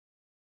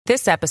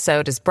This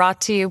episode is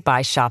brought to you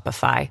by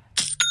Shopify.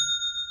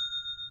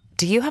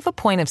 Do you have a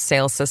point of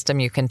sale system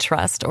you can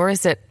trust, or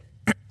is it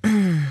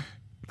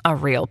a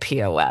real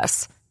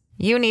POS?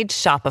 You need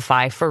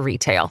Shopify for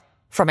retail.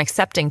 From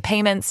accepting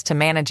payments to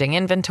managing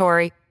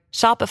inventory,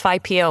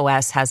 Shopify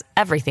POS has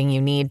everything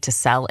you need to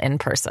sell in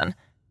person.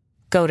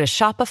 Go to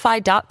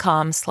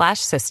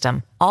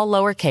shopify.com/system, all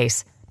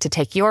lowercase, to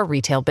take your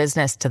retail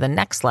business to the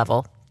next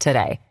level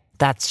today.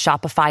 That's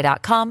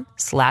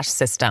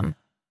shopify.com/system.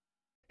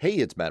 Hey,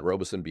 it's Matt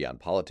Robeson, Beyond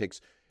Politics.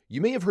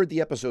 You may have heard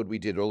the episode we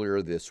did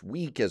earlier this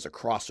week as a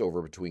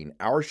crossover between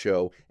our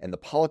show and the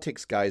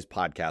Politics Guys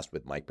podcast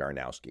with Mike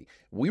Baranowski.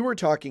 We were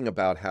talking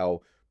about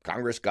how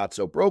Congress got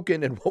so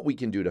broken and what we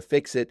can do to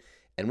fix it.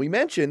 And we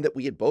mentioned that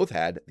we had both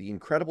had the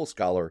incredible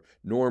scholar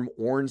Norm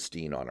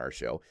Ornstein on our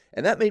show.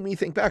 And that made me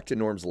think back to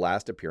Norm's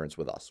last appearance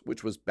with us,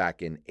 which was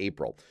back in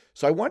April.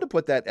 So I wanted to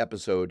put that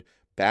episode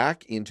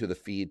back into the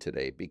feed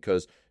today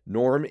because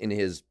Norm, in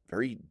his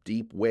very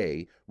deep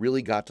way,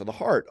 really got to the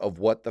heart of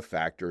what the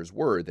factors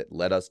were that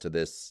led us to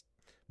this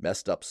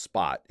messed up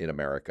spot in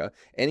America.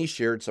 And he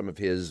shared some of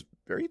his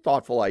very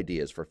thoughtful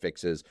ideas for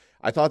fixes.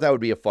 I thought that would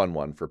be a fun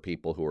one for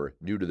people who are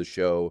new to the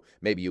show.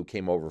 Maybe you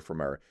came over from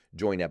our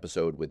joint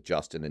episode with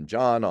Justin and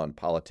John on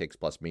Politics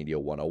Plus Media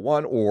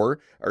 101 or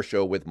our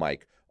show with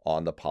Mike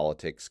on the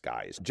Politics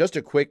Guys. Just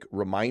a quick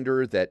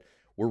reminder that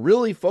we're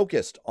really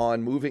focused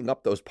on moving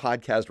up those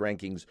podcast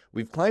rankings.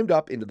 We've climbed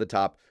up into the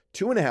top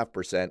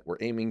 2.5%. We're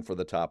aiming for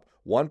the top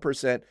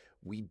 1%.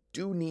 We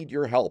do need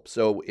your help.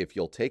 So if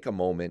you'll take a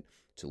moment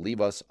to leave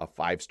us a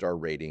 5-star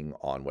rating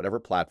on whatever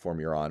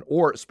platform you're on,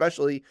 or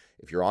especially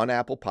if you're on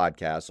Apple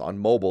Podcasts, on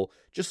mobile,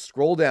 just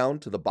scroll down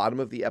to the bottom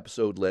of the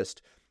episode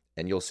list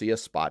and you'll see a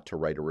spot to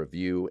write a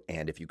review.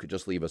 And if you could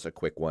just leave us a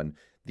quick one,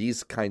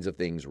 these kinds of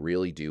things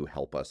really do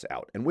help us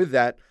out. And with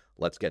that,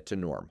 let's get to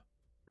Norm.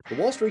 The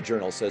Wall Street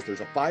Journal says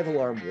there's a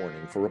 5-alarm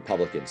warning for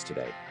Republicans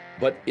today.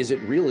 But is it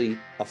really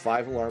a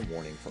 5-alarm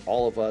warning for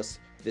all of us?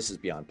 This is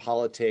Beyond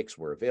Politics.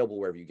 We're available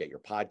wherever you get your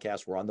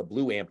podcasts. We're on the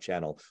Blue Amp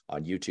channel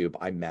on YouTube.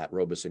 I'm Matt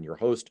Robeson, your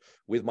host,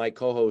 with my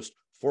co-host,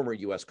 former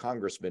U.S.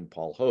 Congressman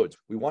Paul Hodes.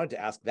 We wanted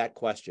to ask that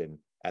question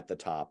at the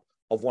top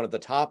of one of the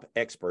top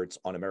experts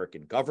on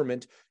American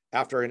government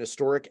after an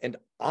historic and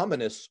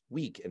ominous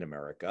week in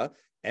America.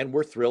 And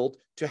we're thrilled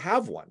to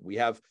have one. We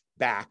have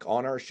back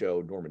on our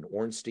show Norman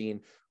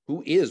Ornstein,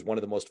 who is one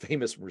of the most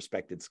famous and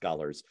respected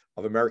scholars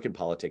of American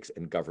politics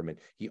and government.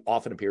 He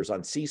often appears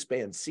on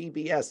C-SPAN,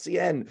 CBS,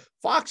 CNN,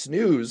 Fox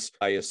News.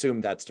 I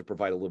assume that's to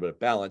provide a little bit of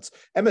balance.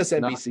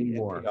 MSNBC,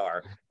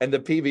 NPR, and the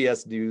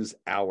PBS News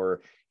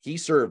Hour. He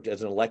served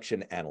as an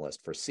election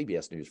analyst for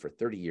CBS News for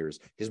 30 years.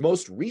 His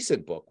most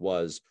recent book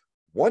was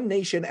One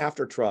Nation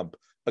After Trump,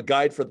 a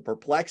guide for the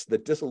perplexed, the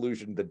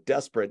disillusioned, the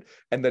desperate,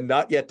 and the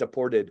not yet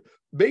deported.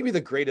 Maybe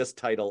the greatest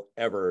title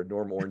ever.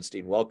 Norm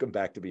Ornstein, welcome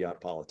back to Beyond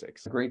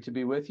Politics. Great to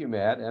be with you,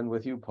 Matt, and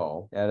with you,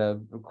 Paul, at a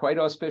quite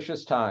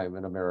auspicious time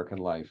in American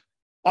life.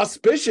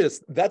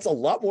 Auspicious. That's a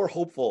lot more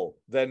hopeful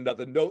than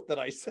the note that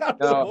I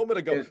sounded a moment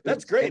ago.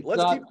 That's great.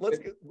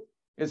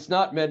 It's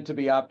not meant to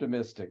be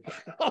optimistic.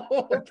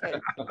 Oh, okay.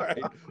 All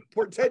right.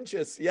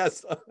 Portentous.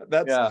 Yes,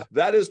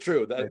 that is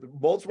true. That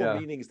multiple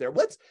meanings there.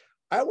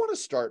 I want to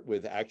start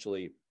with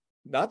actually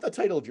not the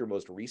title of your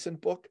most recent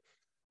book,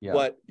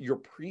 but your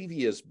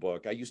previous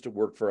book. I used to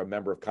work for a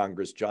member of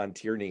Congress, John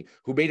Tierney,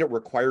 who made it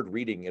required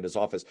reading in his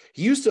office.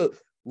 He used to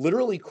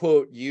literally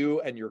quote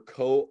you and your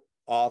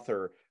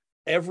co-author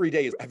every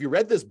day. Have you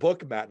read this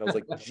book, Matt? And I was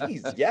like,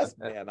 geez, yes,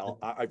 man,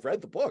 I've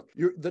read the book.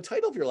 The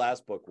title of your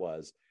last book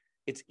was,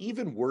 It's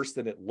Even Worse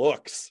Than It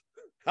Looks: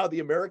 How the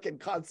American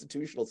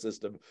Constitutional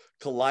System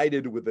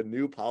Collided with the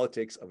New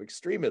Politics of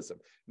Extremism.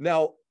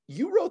 Now,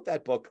 you wrote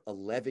that book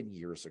 11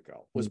 years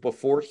ago. It was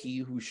before He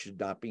Who Should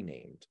Not Be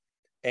Named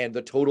and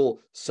the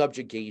total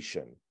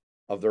subjugation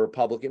of the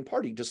Republican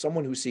Party to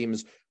someone who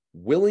seems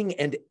willing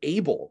and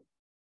able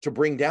to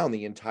bring down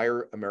the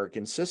entire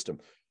American system.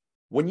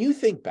 When you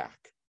think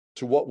back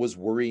to what was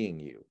worrying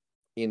you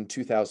in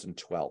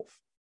 2012,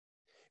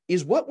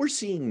 is what we're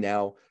seeing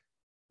now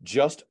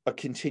just a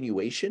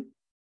continuation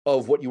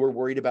of what you were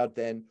worried about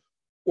then?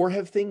 Or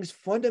have things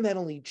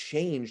fundamentally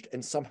changed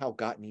and somehow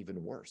gotten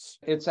even worse?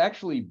 It's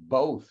actually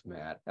both,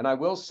 Matt. And I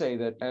will say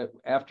that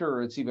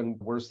after It's Even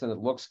Worse Than It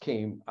Looks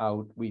came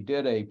out, we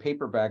did a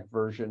paperback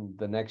version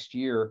the next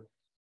year,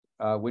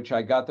 which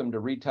I got them to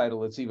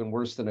retitle It's Even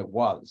Worse Than It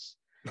Was.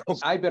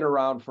 I've been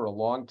around for a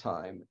long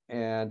time,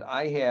 and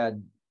I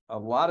had a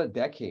lot of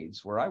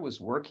decades where I was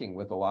working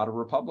with a lot of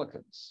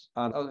Republicans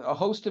on a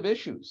host of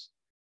issues,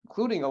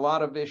 including a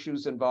lot of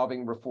issues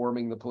involving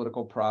reforming the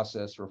political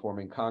process,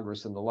 reforming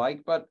Congress and the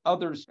like, but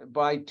others.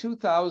 By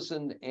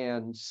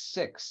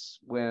 2006,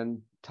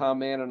 when Tom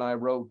Mann and I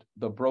wrote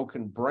The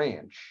Broken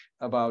Branch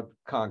about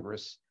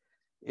Congress,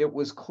 it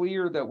was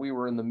clear that we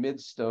were in the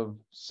midst of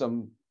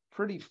some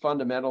pretty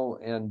fundamental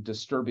and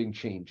disturbing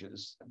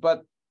changes.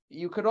 But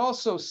you could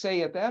also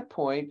say at that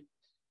point,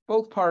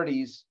 both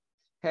parties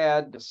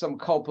had some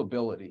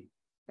culpability.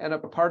 And a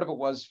part of it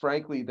was,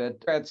 frankly, that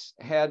Democrats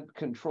had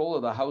control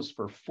of the House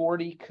for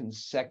 40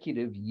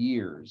 consecutive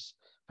years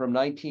from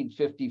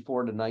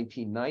 1954 to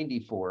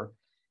 1994.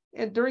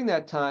 And during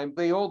that time,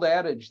 the old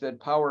adage that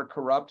power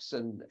corrupts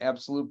and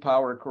absolute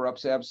power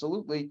corrupts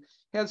absolutely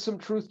had some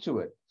truth to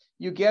it.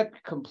 You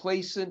get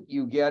complacent,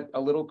 you get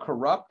a little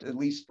corrupt, at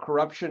least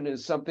corruption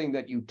is something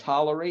that you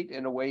tolerate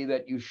in a way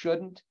that you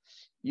shouldn't.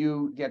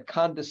 You get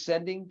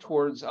condescending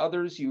towards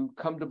others. You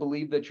come to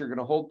believe that you're going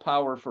to hold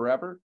power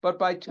forever. But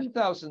by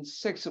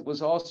 2006, it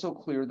was also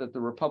clear that the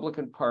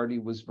Republican Party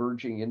was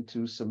verging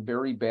into some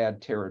very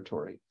bad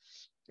territory.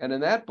 And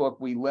in that book,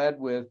 we led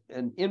with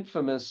an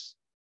infamous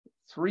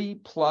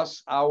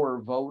 3+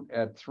 hour vote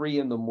at 3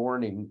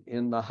 a.m.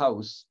 in the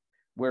House,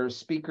 where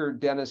Speaker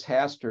Dennis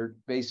Hastert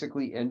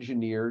basically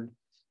engineered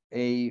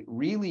a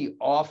really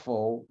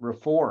awful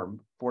reform.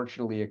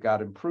 Fortunately, it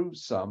got improved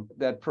some,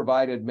 that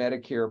provided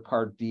Medicare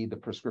Part D, the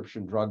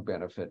prescription drug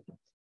benefit.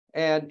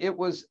 And it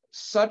was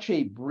such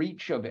a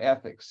breach of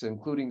ethics,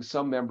 including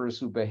some members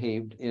who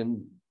behaved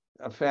in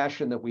a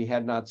fashion that we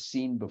had not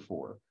seen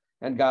before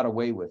and got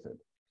away with it.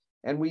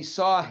 And we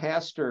saw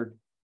Hastert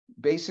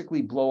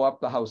basically blow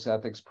up the House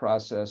ethics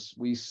process.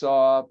 We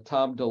saw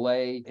Tom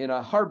DeLay, in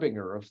a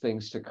harbinger of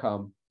things to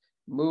come,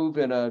 move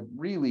in a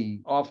really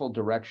awful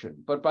direction.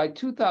 But by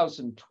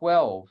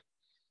 2012,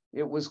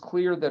 it was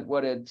clear that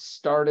what had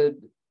started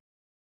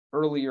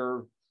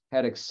earlier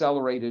had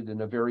accelerated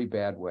in a very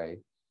bad way.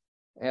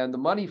 And the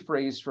money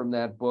phrase from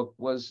that book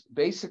was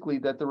basically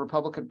that the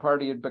Republican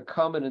Party had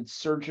become an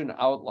insurgent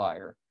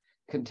outlier,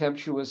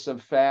 contemptuous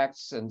of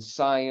facts and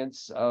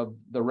science, of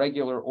the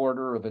regular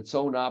order, of its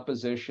own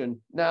opposition.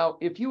 Now,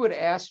 if you had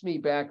asked me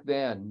back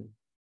then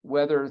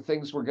whether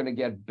things were going to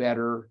get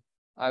better,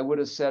 I would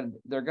have said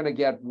they're going to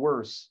get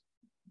worse.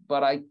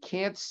 But I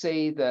can't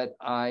say that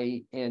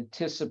I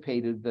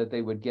anticipated that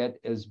they would get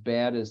as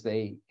bad as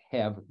they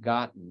have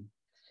gotten.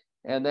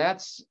 And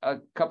that's a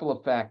couple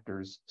of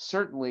factors.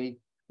 Certainly,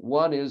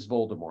 one is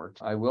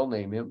Voldemort. I will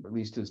name him, at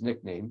least his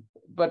nickname.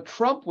 But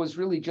Trump was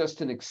really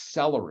just an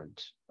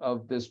accelerant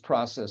of this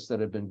process that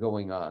had been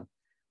going on.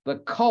 The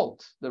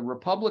cult, the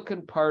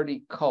Republican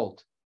Party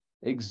cult,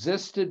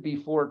 existed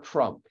before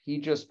Trump. He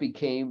just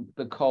became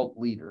the cult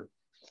leader.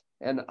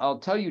 And I'll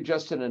tell you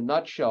just in a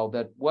nutshell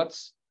that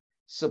what's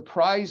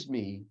surprised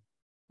me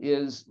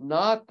is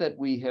not that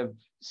we have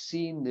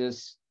seen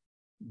this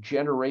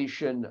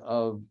generation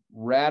of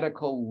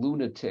radical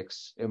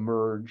lunatics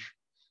emerge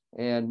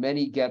and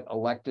many get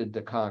elected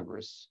to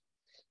Congress.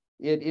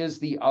 It is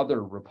the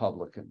other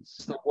Republicans,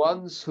 the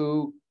ones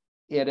who,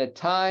 at a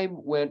time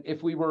when,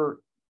 if we were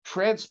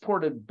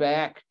transported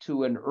back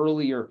to an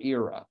earlier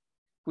era,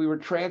 if we were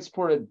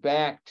transported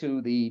back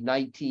to the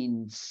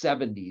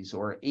 1970s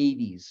or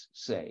 80s,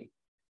 say,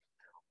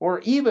 or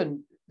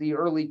even the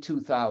early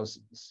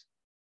 2000s,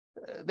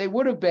 they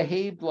would have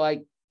behaved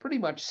like pretty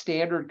much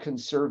standard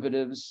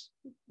conservatives.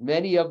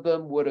 Many of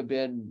them would have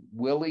been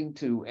willing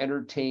to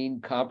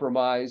entertain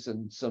compromise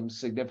and some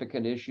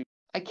significant issues.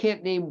 I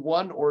can't name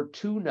one or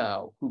two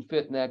now who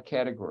fit in that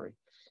category,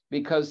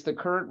 because the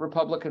current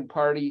Republican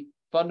Party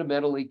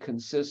fundamentally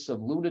consists of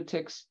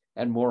lunatics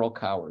and moral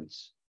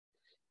cowards.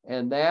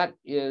 And that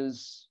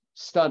is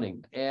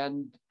stunning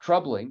and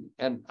troubling.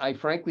 And I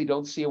frankly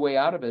don't see a way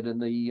out of it in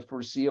the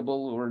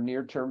foreseeable or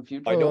near-term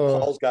future. I know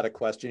Paul's got a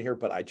question here,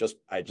 but I just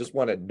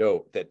want to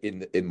note that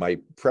in my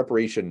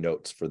preparation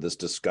notes for this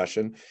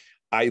discussion,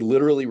 I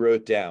literally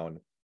wrote down,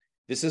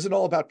 this isn't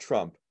all about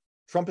Trump.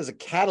 Trump is a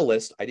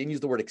catalyst. I didn't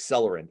use the word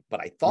accelerant, but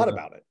I thought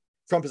about it.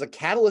 Trump is a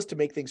catalyst to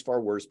make things far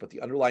worse, but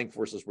the underlying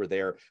forces were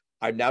there.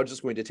 I'm now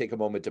just going to take a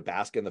moment to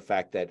bask in the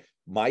fact that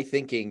my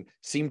thinking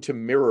seemed to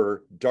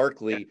mirror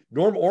darkly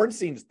Norm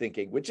Ornstein's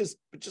thinking, which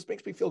just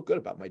makes me feel good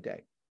about my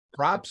day.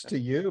 Props to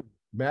you,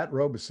 Matt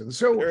Robeson.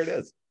 So there it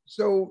is.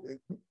 So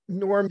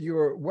Norm,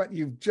 what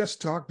you've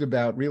just talked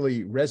about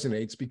really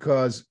resonates,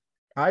 because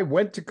I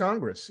went to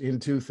Congress in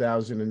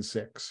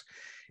 2006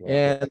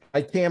 and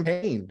I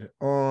campaigned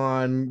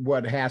on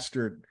what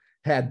Hastert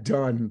had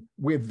done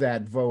with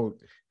that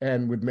vote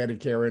and with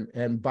Medicare.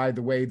 And by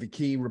the way, the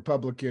key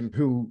Republican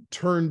who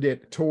turned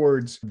it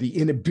towards the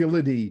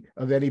inability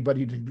of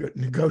anybody to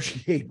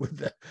negotiate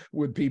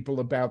with people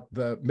about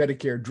the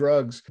Medicare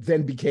drugs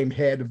then became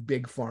head of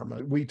Big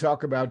Pharma. We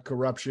talk about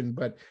corruption,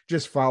 but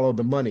just follow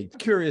the money.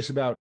 Curious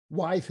about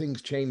why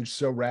things changed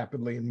so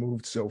rapidly and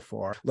moved so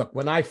far. Look,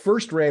 when I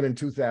first ran in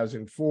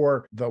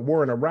 2004, the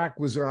war in Iraq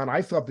was on.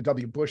 I thought the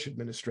W. Bush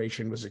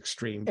administration was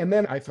extreme. And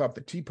then I thought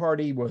the Tea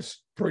Party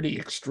was pretty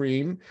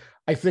extreme.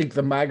 I think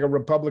the MAGA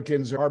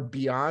Republicans are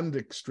beyond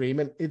extreme.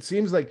 And it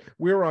seems like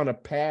we're on a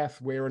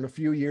path where in a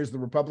few years, the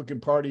Republican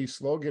Party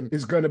slogan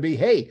is going to be,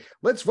 hey,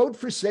 let's vote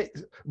for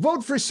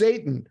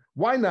Satan.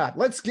 Why not?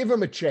 Let's give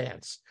him a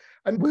chance.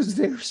 And was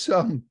there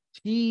some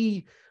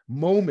key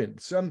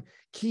moment, some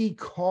key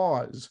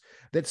cause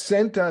that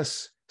sent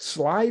us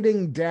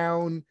sliding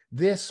down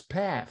this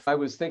path? I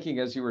was thinking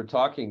as you were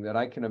talking that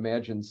I can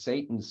imagine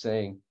Satan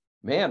saying,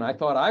 man, I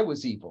thought I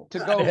was evil.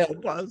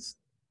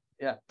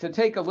 To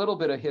take a little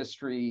bit of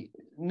history,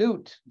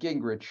 Newt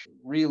Gingrich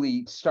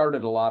really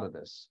started a lot of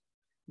this.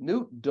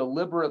 Newt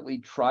deliberately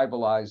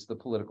tribalized the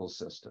political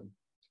system.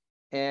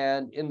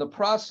 and in the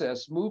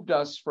process moved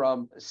us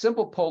from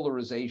simple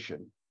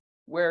polarization,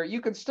 where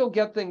you can still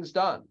get things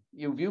done.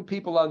 You view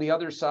people on the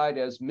other side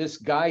as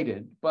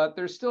misguided, but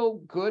they're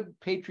still good,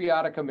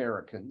 patriotic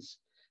Americans,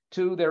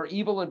 to they're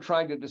evil and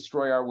trying to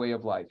destroy our way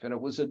of life. And it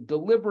was a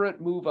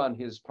deliberate move on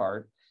his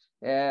part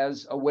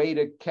as a way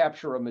to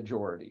capture a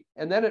majority.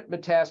 And then it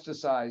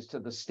metastasized to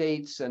the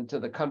states and to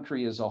the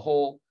country as a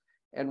whole.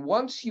 And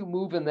once you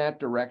move in that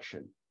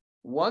direction,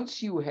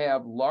 once you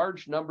have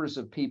large numbers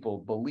of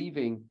people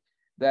believing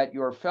that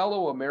your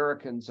fellow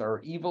Americans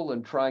are evil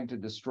and trying to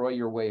destroy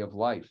your way of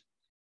life,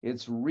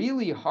 it's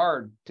really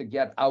hard to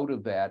get out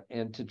of that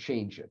and to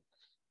change it.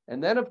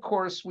 And then, of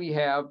course, we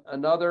have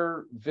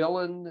another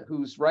villain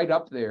who's right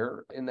up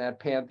there in that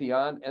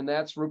pantheon, and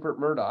that's Rupert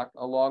Murdoch,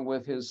 along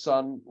with his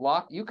son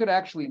Locke. You could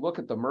actually look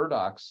at the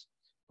Murdochs,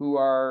 who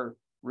are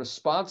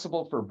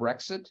responsible for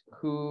Brexit,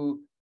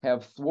 who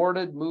have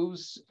thwarted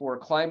moves for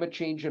climate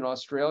change in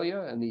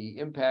Australia, and the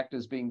impact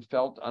is being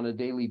felt on a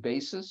daily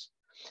basis,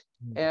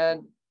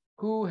 and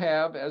who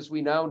have, as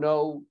we now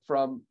know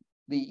from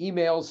the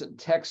emails and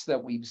texts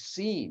that we've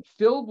seen,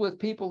 filled with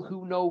people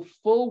who know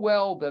full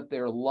well that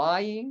they're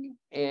lying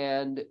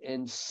and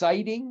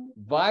inciting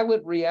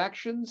violent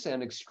reactions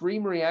and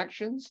extreme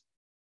reactions,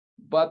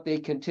 but they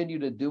continue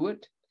to do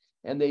it.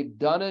 And they've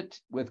done it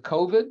with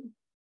COVID.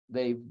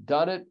 They've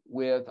done it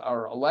with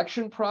our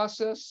election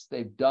process.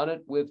 They've done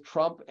it with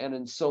Trump and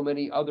in so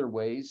many other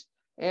ways,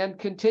 and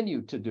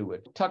continue to do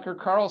it. Tucker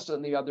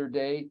Carlson the other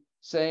day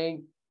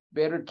saying,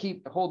 better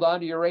hold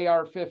on to your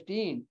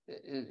AR-15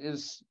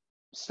 is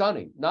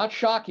stunning, not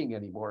shocking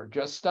anymore,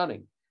 just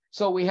stunning.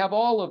 So we have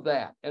all of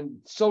that, and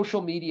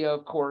social media,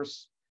 of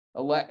course,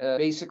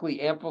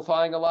 basically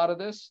amplifying a lot of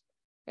this.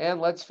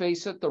 And let's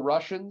face it, the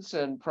Russians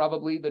and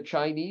probably the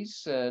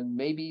Chinese and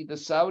maybe the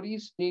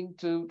Saudis need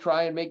to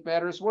try and make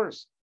matters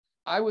worse.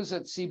 I was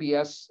at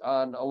CBS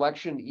on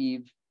election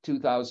eve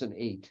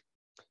 2008,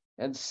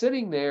 and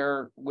sitting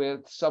there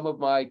with some of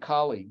my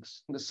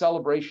colleagues in the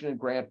celebration in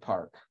Grant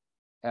Park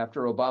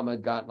after Obama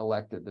had gotten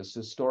elected, this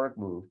historic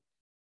move.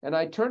 And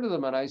I turned to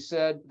them and I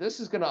said, this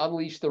is going to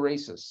unleash the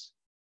racists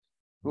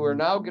who are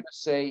now going to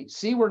say,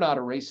 see, we're not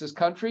a racist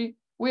country.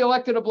 We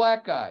elected a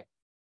black guy,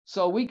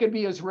 so we can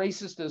be as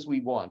racist as we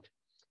want.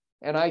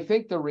 And I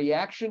think the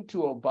reaction to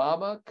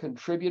Obama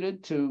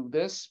contributed to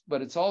this,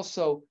 but it's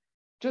also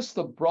just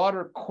the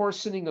broader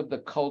coarsening of the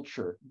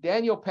culture.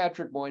 Daniel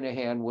Patrick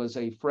Moynihan was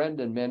a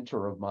friend and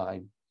mentor of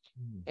mine.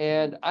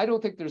 And I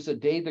don't think there's a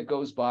day that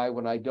goes by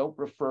when I don't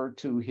refer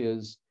to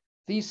his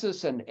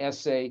thesis and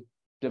essay,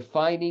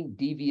 Defining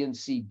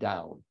Deviancy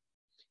Down,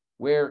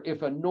 where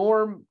if a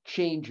norm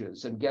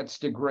changes and gets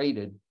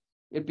degraded,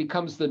 it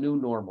becomes the new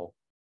normal.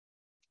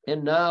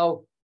 And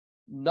now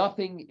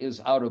nothing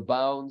is out of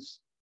bounds.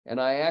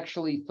 And I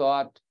actually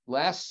thought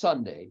last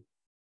Sunday,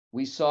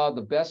 we saw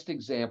the best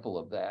example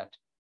of that.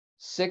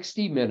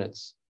 60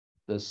 Minutes,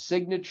 the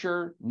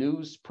signature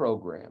news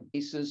program,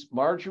 faces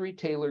Marjorie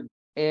Taylor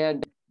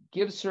and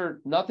gives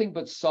her nothing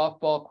but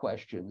softball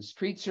questions,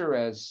 treats her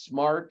as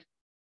smart.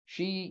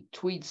 She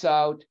tweets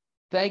out,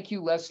 thank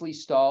you, Leslie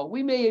Stahl.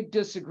 We may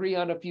disagree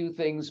on a few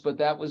things, but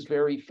that was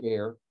very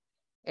fair.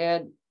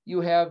 And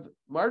you have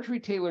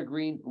Marjorie Taylor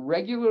Greene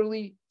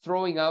regularly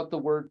throwing out the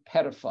word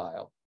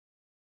pedophile,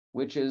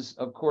 which is,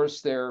 of course,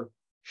 their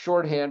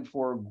shorthand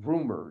for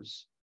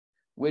groomers,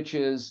 which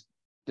is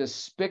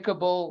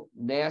despicable,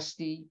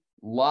 nasty,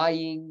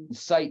 lying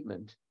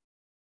incitement.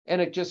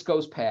 And it just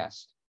goes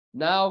past.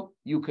 Now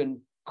you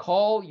can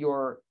call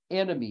your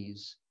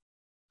enemies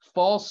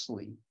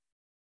falsely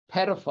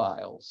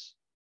pedophiles,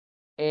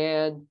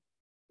 and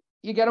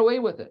you get away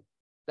with it.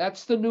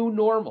 That's the new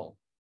normal.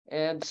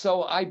 And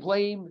so I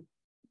blame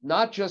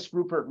not just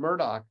Rupert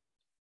Murdoch,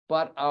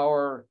 but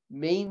our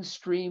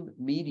mainstream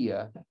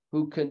media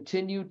who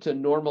continue to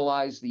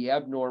normalize the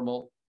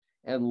abnormal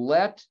and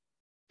let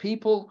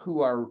people who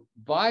are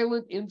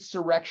violent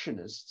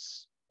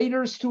insurrectionists,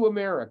 traitors to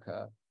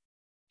America,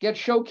 get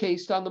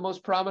showcased on the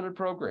most prominent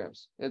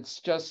programs.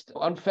 It's just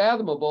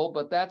unfathomable,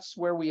 but that's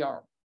where we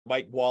are.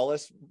 Mike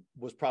Wallace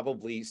was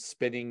probably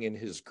spinning in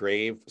his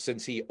grave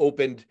since he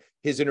opened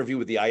his interview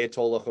with the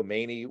Ayatollah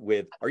Khomeini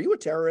with, "Are you a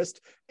terrorist?"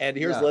 And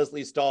here's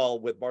Leslie Stahl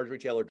with Marjorie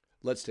Taylor.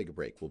 Let's take a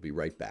break. We'll be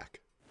right back.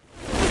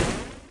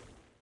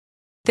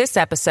 This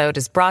episode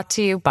is brought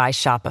to you by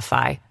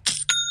Shopify.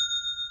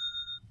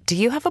 Do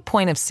you have a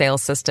point of sale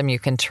system you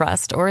can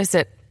trust, or is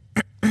it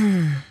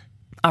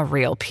a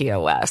real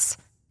POS?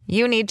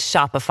 You need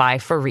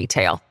Shopify for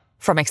retail.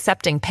 From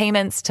accepting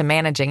payments to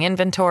managing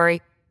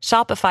inventory,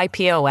 Shopify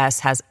POS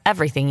has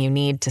everything you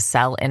need to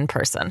sell in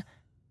person.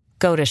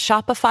 Go to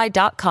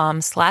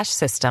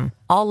shopify.com/system,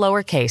 all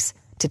lowercase,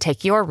 to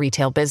take your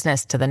retail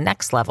business to the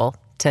next level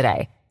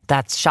today.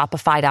 That's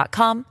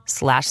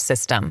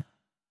shopify.com/system.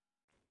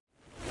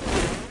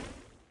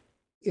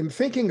 In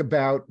thinking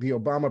about the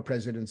Obama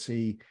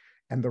presidency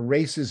and the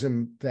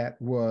racism that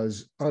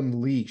was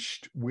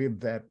unleashed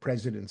with that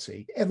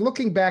presidency, and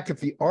looking back at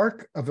the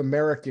arc of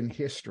American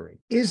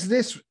history, is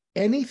this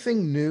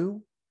anything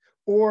new?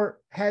 Or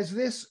has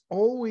this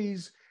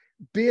always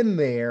been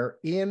there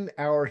in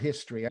our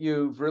history.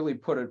 You've really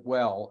put it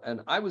well.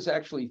 And I was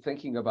actually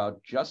thinking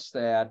about just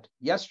that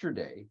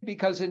yesterday,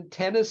 because in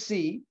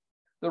Tennessee,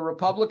 the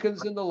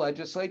Republicans in the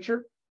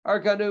legislature are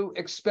going to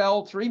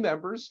expel 3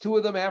 members, 2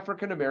 of them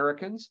African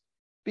Americans,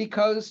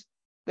 because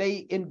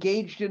they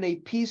engaged in a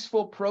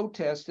peaceful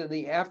protest in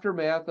the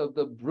aftermath of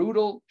the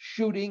brutal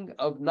shooting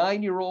of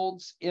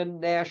 9-year-olds in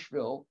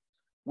Nashville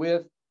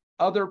with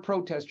other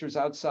protesters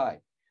outside.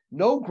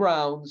 No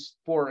grounds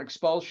for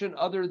expulsion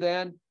other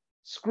than,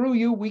 screw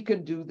you, we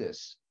can do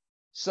this.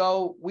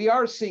 So we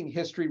are seeing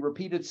history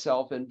repeat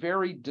itself in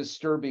very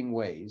disturbing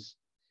ways.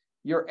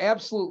 You're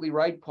absolutely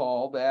right,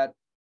 Paul, that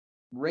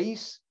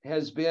race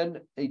has been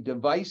a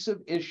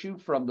divisive issue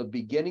from the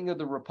beginning of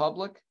the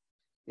Republic.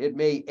 It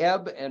may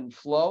ebb and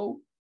flow.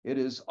 It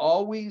is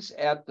always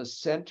at the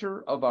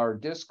center of our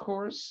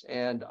discourse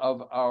and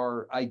of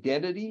our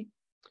identity.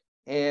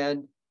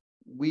 And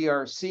we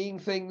are seeing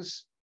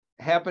things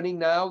happening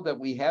now that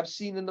we have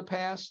seen in the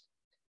past,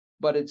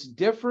 but it's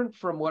different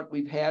from what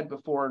we've had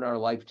before in our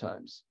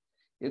lifetimes.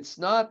 It's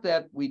not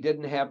that we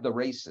didn't have the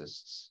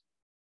racists,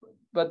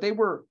 but they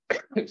were,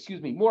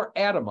 more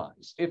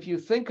atomized. If you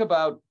think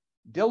about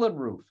Dylan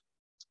Roof,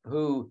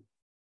 who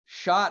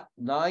shot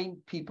 9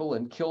 people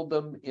and killed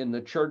them in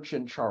the church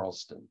in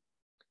Charleston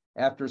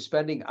after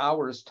spending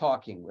hours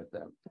talking with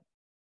them.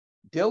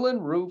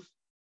 Dylan Roof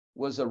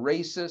was a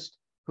racist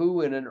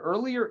who in an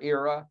earlier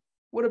era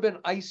would have been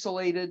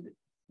isolated,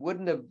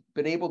 wouldn't have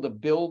been able to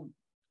build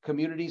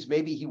communities.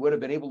 Maybe he would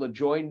have been able to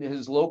join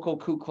his local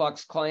Ku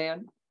Klux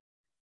Klan.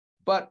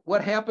 But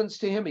what happens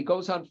to him? He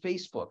goes on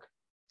Facebook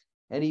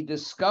and he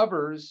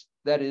discovers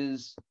that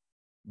his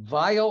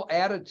vile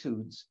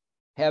attitudes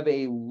have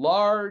a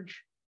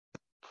large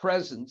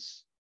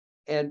presence,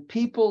 and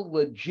people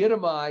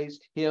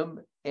legitimized him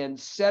and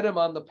set him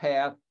on the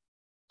path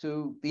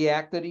to the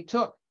act that he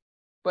took.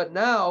 But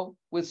now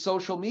with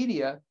social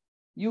media,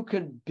 you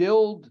can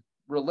build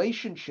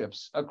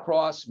relationships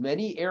across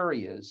many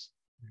areas.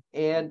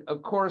 And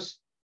of course,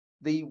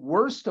 the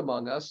worst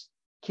among us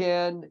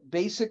can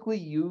basically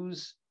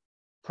use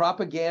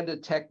propaganda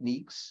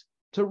techniques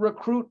to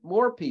recruit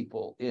more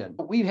people in.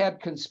 We've had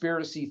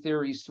conspiracy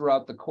theories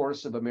throughout the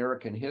course of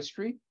American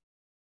history.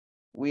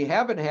 We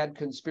haven't had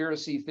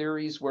conspiracy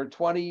theories where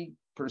 20%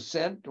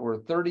 or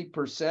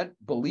 30%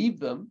 believe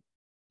them.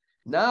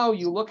 Now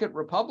you look at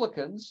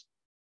Republicans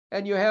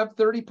and you have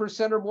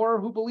 30% or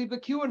more who believe the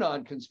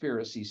QAnon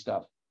conspiracy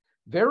stuff.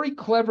 Very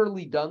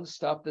cleverly done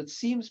stuff that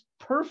seems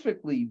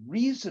perfectly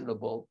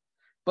reasonable,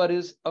 but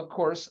is, of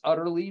course,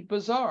 utterly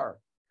bizarre.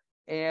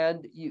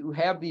 And you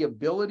have the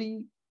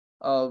ability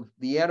of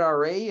the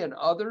NRA and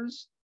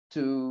others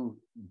to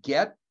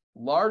get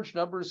large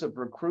numbers of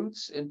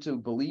recruits into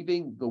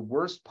believing the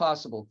worst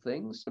possible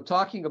things.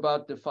 Talking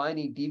about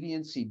defining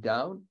deviancy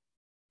down,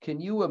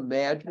 can you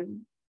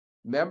imagine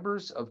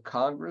members of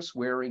Congress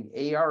wearing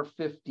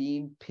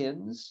AR-15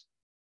 pins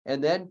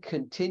and then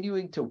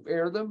continuing to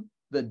wear them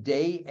the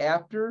day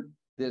after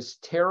this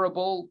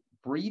terrible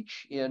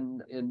breach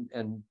and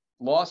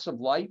loss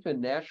of life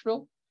in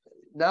Nashville?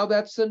 Now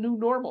that's the new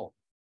normal.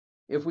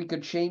 If we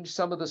could change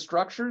some of the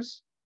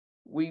structures,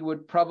 we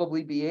would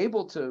probably be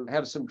able to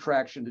have some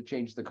traction to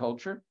change the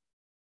culture.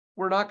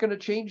 We're not going to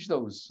change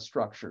those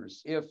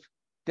structures. If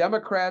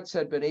Democrats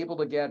had been able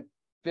to get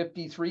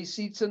 53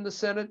 seats in the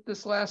Senate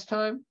this last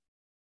time,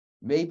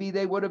 maybe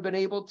they would have been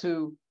able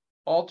to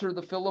alter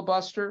the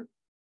filibuster,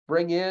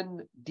 bring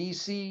in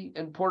DC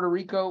and Puerto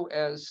Rico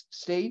as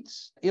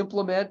states,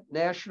 implement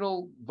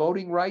national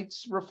voting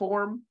rights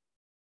reform,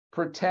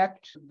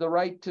 protect the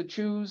right to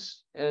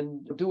choose,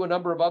 and do a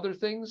number of other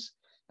things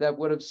that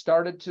would have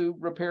started to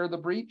repair the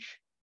breach.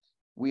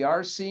 We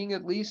are seeing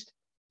at least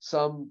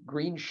some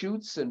green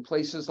shoots in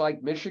places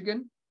like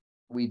Michigan.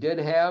 We did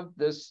have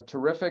this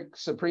terrific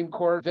Supreme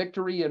Court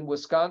victory in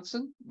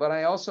Wisconsin, but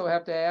I also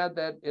have to add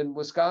that in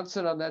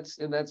Wisconsin,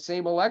 in that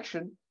same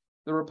election,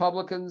 the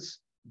Republicans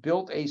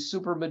built a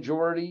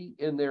supermajority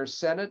in their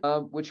Senate,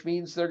 which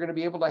means they're going to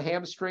be able to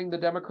hamstring the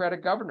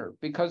Democratic governor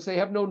because they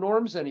have no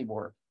norms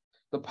anymore.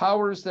 The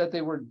powers that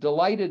they were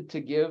delighted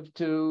to give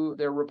to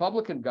their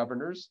Republican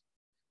governors,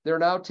 they're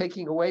now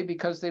taking away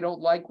because they don't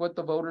like what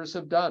the voters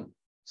have done.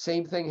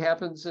 Same thing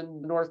happens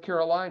in North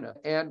Carolina.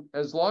 And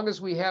as long as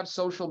we have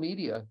social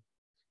media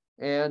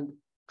and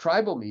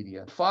tribal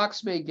media,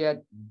 Fox may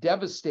get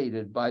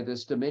devastated by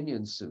this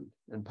Dominion suit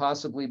and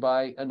possibly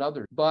by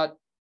another, but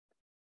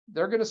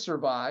they're going to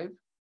survive.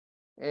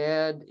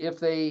 And if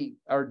they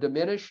are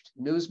diminished,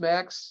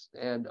 Newsmax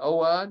and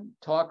OAN,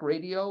 talk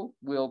radio,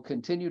 will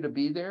continue to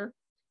be there.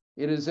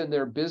 It is in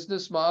their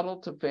business model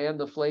to fan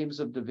the flames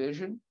of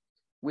division.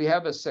 We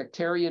have a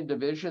sectarian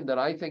division that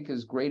I think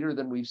is greater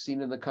than we've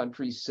seen in the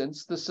country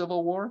since the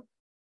Civil War.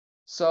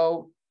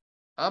 So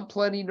I'm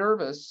plenty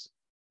nervous.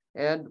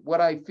 And what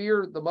I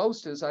fear the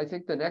most is I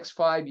think the next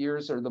 5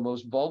 years are the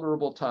most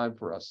vulnerable time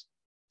for us.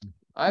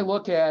 I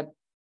look at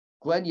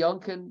Glenn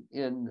Youngkin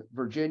in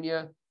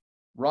Virginia,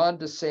 Ron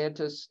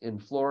DeSantis in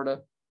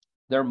Florida.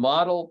 Their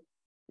model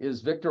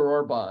is Viktor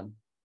Orban.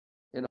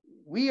 And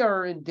we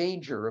are in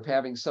danger of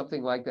having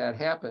something like that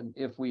happen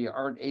if we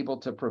aren't able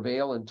to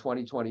prevail in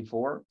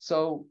 2024.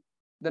 So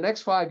the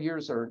next 5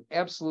 years are an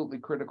absolutely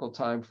critical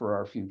time for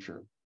our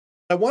future.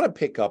 I want to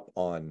pick up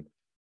on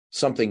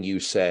something you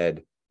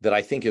said that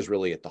I think is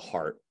really at the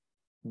heart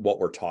what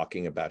we're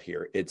talking about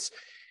here. It's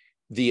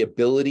the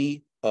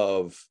ability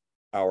of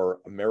our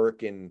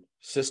American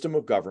system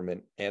of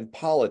government and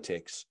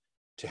politics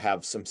to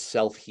have some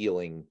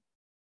self-healing,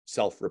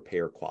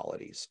 self-repair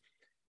qualities.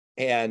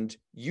 And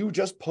you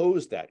just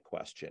posed that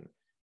question.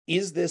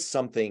 Is this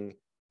something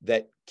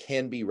that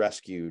can be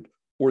rescued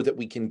or that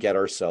we can get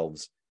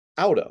ourselves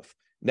out of?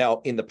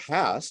 Now, in the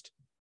past,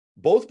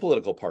 both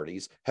political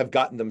parties have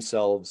gotten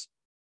themselves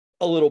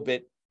a little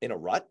bit in a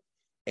rut,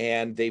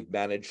 and they've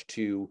managed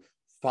to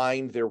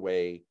find their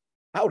way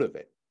out of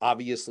it.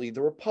 Obviously,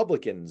 the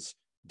Republicans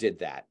did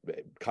that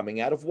coming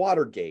out of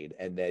Watergate,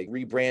 and they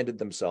rebranded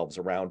themselves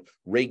around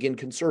Reagan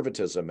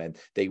conservatism, and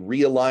they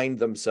realigned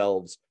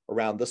themselves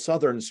around the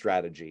Southern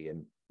strategy.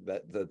 And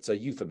that's a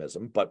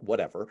euphemism, but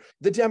whatever.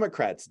 The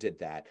Democrats did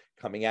that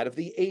coming out of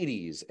the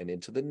 80s and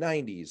into the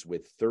 90s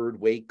with third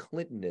way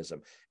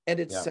Clintonism, and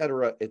et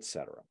cetera, et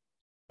cetera.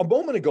 A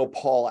moment ago,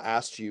 Paul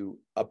asked you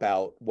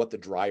about what the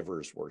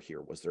drivers were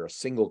here. Was there a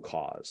single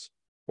cause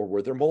or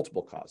were there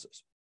multiple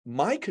causes?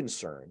 My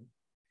concern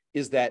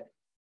is that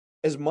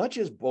as much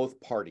as both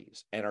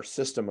parties and our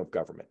system of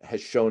government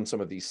has shown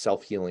some of these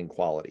self-healing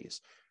qualities,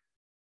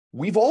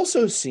 we've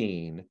also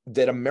seen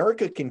that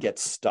America can get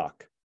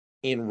stuck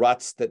in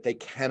ruts that they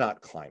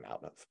cannot climb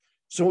out of.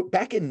 So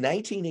back in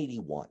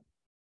 1981,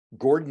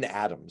 Gordon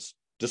Adams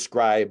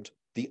described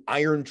the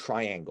Iron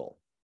Triangle.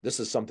 This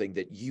is something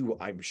that you,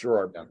 I'm sure,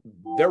 are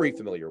very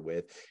familiar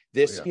with.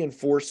 This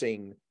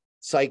reinforcing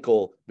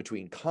cycle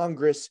between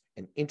Congress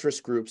and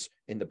interest groups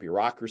in the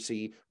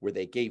bureaucracy where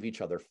they gave each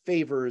other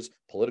favors,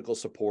 political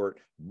support,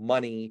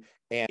 money,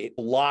 and it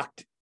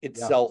locked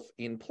itself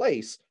in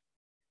place.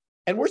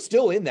 And we're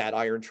still in that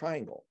Iron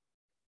Triangle.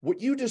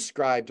 What you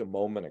described a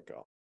moment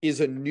ago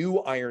is a new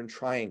Iron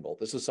Triangle.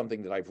 This is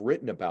something that I've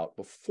written about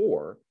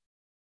before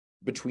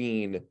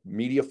between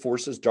media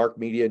forces, dark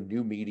media,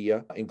 new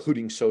media,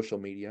 including social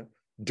media,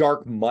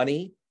 dark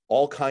money,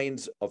 all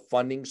kinds of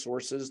funding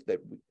sources that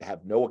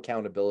have no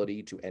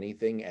accountability to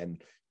anything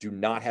and do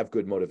not have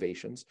good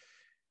motivations,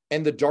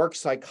 and the dark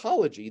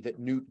psychology that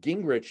Newt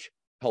Gingrich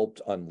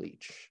helped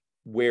unleash,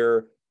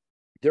 where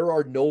there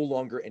are no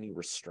longer any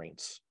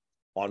restraints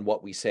on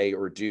what we say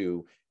or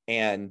do.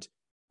 And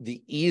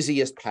the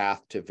easiest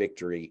path to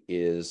victory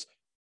is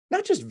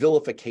not just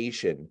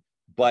vilification,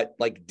 but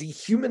like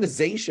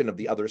dehumanization of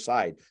the other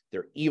side.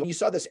 They're evil. You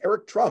saw this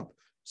Eric Trump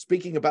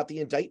speaking about the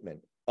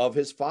indictment of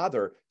his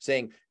father,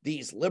 saying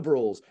these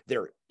liberals,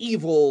 they're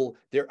evil,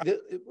 they're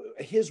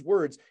his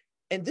words.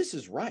 And this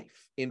is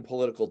rife in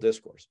political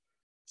discourse.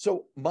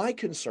 So my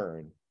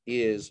concern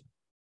is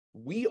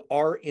we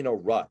are in a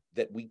rut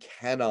that we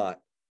cannot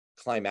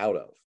climb out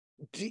of.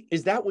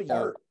 Is that what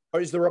you're, or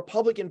is the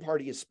Republican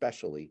Party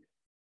especially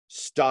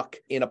stuck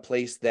in a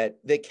place that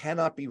they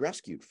cannot be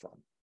rescued from?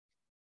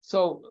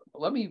 So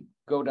let me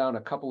go down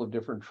a couple of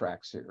different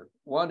tracks here.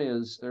 One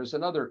is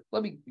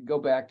let me go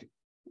back to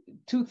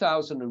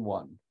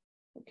 2001.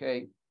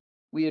 Okay.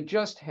 We had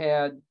just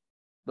had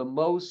the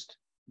most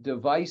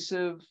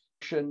divisive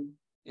election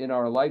in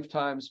our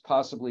lifetimes,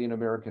 possibly in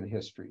American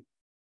history.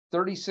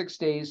 36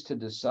 days to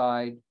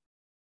decide.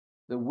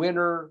 The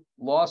winner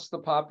lost the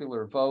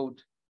popular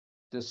vote,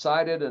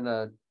 decided in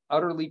an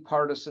utterly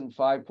partisan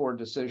 5-4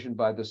 decision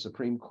by the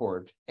Supreme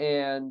Court.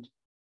 And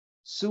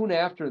soon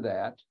after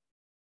that,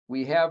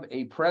 we have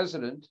a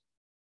president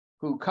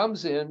who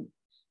comes in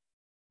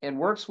and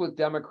works with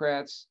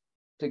Democrats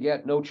to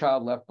get No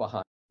Child Left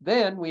Behind.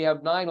 Then we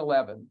have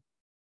 9/11.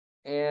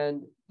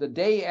 And the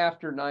day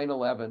after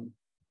 9/11,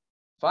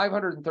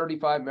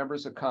 535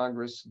 members of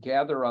Congress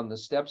gather on the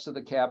steps of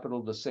the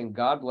Capitol to sing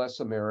God Bless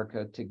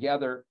America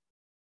together,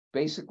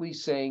 basically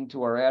saying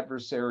to our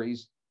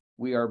adversaries,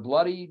 we are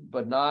bloodied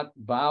but not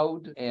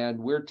bowed, and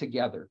we're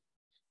together.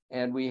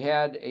 And we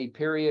had a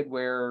period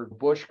where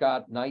Bush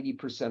got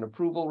 90%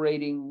 approval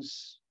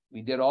ratings.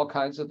 We did all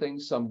kinds of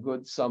things, some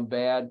good, some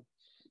bad.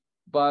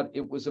 But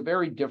it was a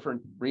very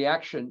different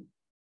reaction,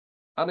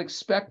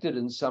 unexpected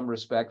in some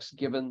respects,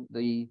 given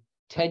the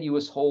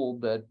tenuous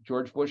hold that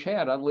George Bush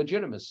had on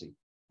legitimacy.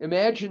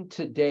 Imagine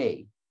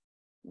today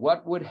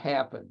what would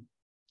happen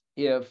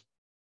if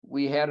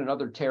we had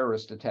another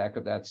terrorist attack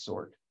of that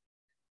sort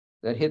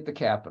that hit the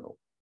Capitol.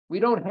 We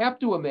don't have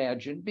to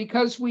imagine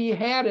because we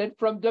had it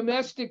from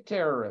domestic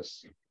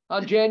terrorists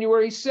on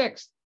January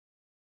 6th.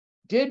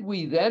 Did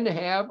we then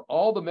have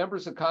all the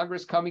members of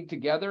Congress coming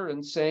together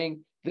and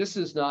saying, this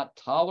is not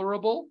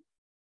tolerable?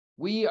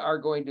 We are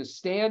going to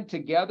stand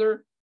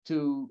together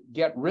to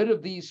get rid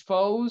of these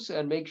foes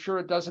and make sure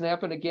it doesn't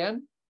happen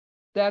again?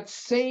 That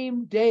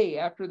same day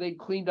after they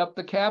cleaned up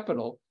the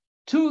Capitol,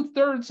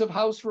 2/3 of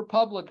House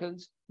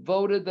Republicans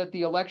voted that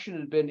the election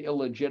had been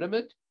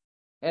illegitimate.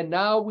 And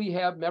now we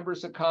have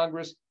members of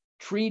Congress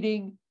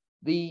treating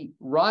the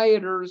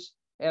rioters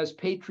as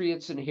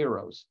patriots and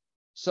heroes.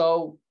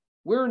 So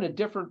We're in a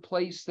different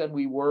place than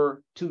we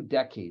were 2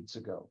 decades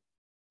ago.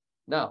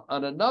 Now,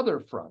 on another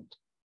front,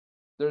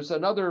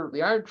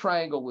 the Iron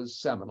Triangle was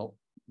seminal,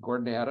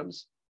 Gordon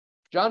Adams.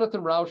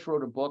 Jonathan Rauch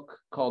wrote a book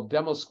called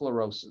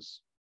Demosclerosis,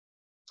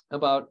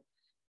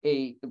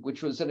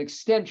 which was an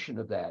extension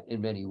of that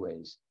in many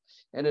ways.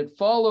 And it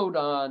followed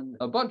on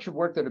a bunch of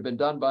work that had been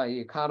done by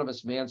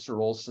economist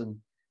Mansur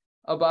Olson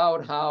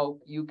about how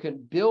you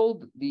can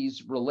build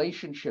these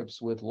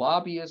relationships with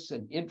lobbyists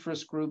and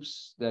interest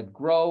groups that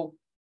grow.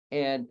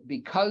 And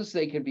because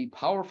they can be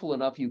powerful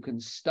enough, you can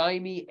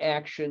stymie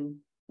action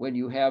when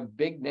you have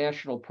big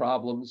national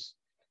problems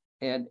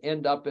and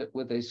end up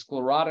with a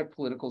sclerotic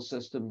political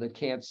system that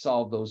can't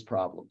solve those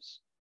problems.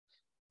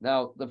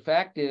 Now, the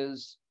fact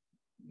is,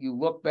 you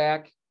look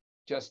back,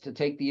 just to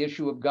take the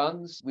issue of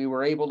guns, we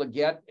were able to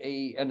get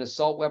an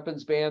assault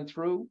weapons ban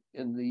through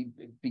in the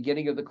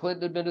beginning of the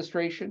Clinton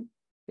administration.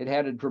 It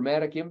had a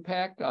dramatic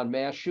impact on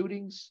mass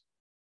shootings.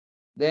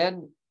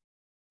 Then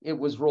it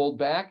was rolled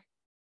back.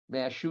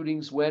 Mass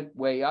shootings went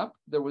way up.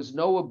 There was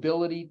no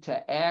ability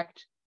to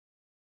act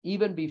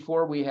even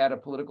before we had a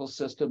political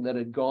system that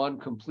had gone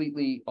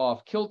completely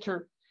off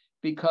kilter,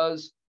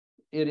 because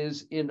it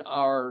is in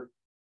our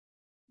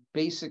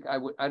basic,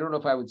 I don't know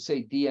if I would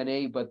say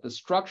DNA, but the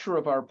structure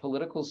of our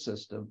political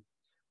system,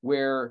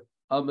 where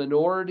a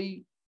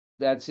minority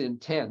that's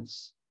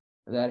intense,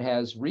 that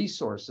has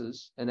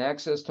resources and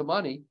access to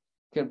money,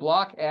 can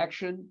block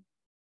action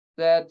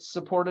that's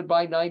supported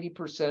by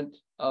 90%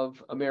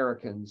 of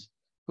Americans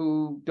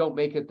who don't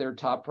make it their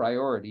top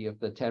priority if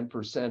the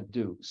 10%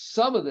 do.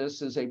 Some of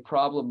this is a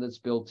problem that's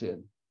built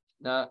in.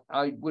 Now,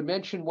 I would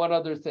mention one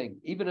other thing.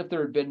 Even if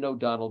there had been no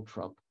Donald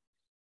Trump,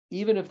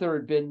 even if there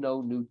had been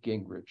no Newt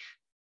Gingrich,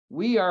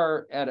 we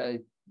are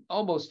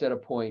almost at a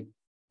point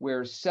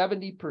where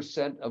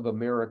 70% of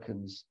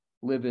Americans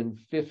live in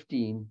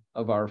 15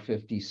 of our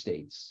 50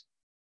 states.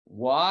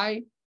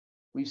 Why?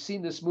 We've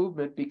seen this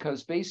movement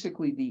because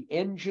basically the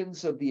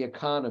engines of the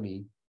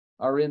economy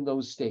are in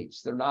those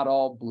states. They're not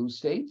all blue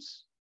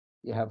states.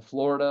 You have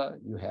Florida,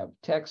 you have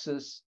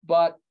Texas,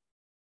 but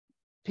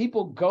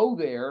people go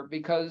there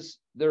because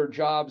there are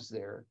jobs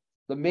there.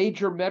 The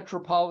major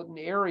metropolitan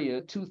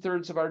area,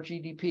 2/3 of our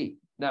GDP.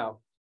 Now,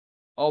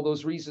 all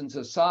those reasons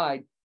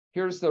aside,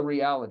 here's the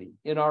reality.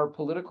 In our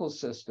political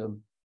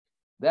system,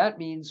 that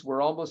means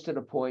we're almost at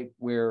a point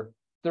where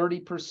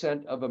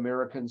 30% of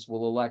Americans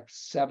will elect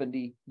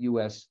 70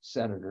 US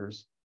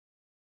senators.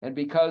 And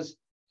because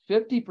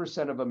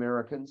 50% of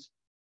Americans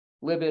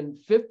live in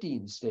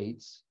 15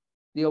 states,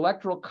 the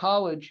Electoral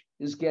College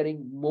is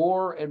getting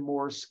more and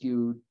more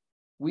skewed.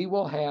 We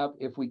will have,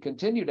 if we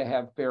continue to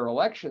have fair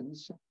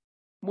elections,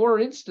 more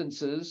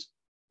instances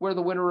where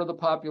the winner of the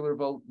popular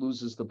vote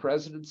loses the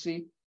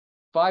presidency.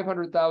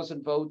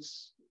 500,000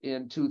 votes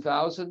in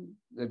 2000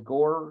 that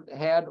Gore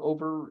had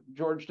over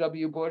George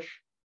W. Bush,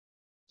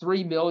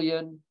 3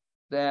 million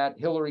that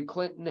Hillary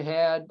Clinton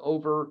had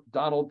over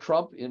Donald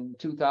Trump in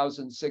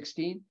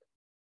 2016.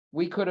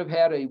 We could have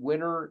had a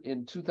winner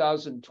in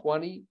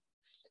 2020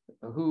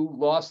 who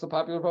lost the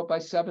popular vote by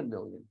 7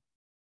 million.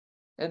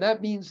 And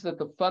that means that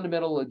the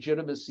fundamental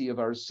legitimacy of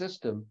our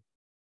system,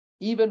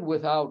 even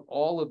without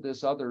all of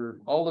these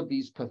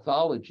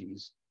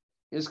pathologies,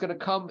 is going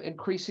to come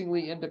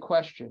increasingly into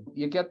question.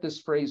 You get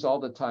this phrase all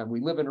the time.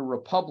 We live in a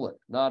republic,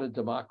 not a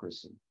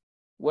democracy.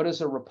 What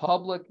is a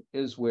republic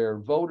is where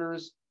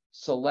voters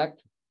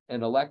select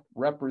and elect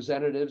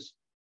representatives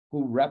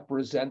who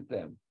represent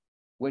them.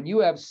 When you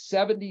have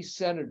 70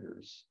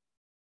 senators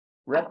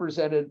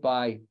represented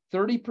by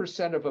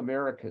 30% of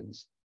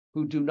Americans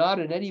who do not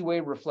in any way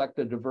reflect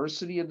the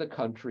diversity in the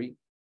country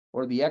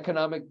or the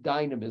economic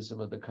dynamism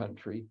of the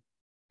country,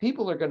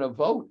 people are going to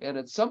vote. And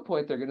at some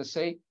point, they're going to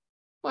say,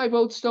 my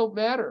votes don't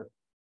matter.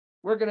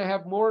 We're going to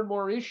have more and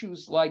more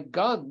issues like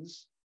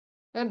guns,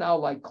 and now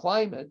like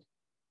climate,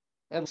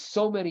 and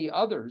so many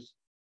others,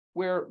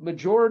 where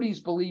majorities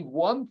believe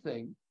one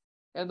thing,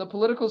 and the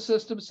political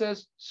system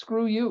says,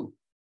 screw you.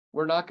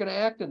 We're not going to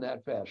act in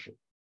that fashion.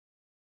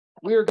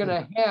 We're going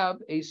to have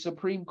a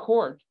Supreme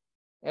Court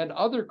and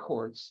other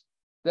courts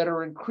that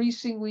are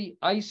increasingly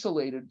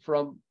isolated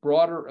from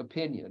broader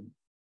opinion.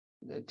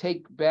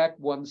 Take back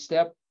one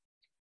step.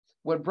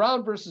 When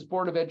Brown versus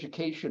Board of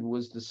Education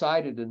was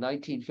decided in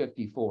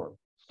 1954,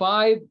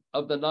 5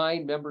 of the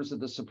 9 members of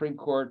the Supreme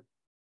Court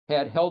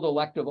had held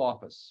elective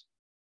office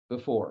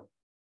before.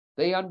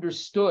 They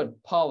understood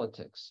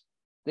politics.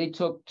 They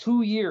took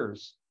 2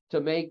 years to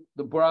make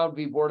the Brown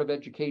v. Board of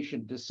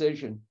Education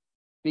decision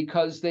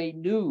because they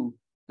knew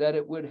that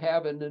it would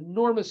have an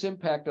enormous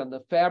impact on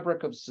the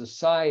fabric of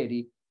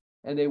society,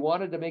 and they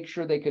wanted to make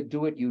sure they could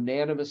do it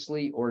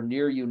unanimously or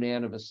near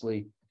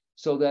unanimously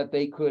so that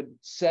they could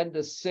send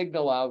a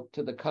signal out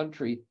to the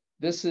country,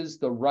 this is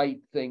the right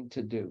thing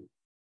to do.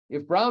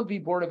 If Brown v.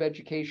 Board of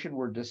Education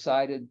were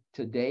decided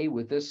today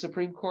with this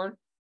Supreme Court,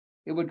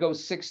 it would go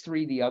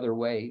 6-3 the other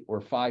way or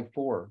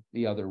 5-4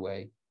 the other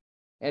way.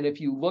 And if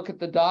you look at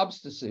the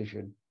Dobbs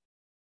decision,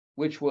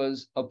 which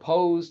was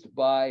opposed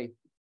by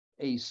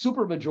a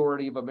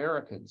supermajority of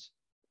Americans,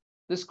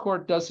 this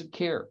court doesn't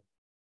care.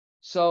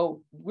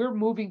 So we're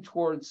moving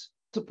towards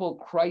multiple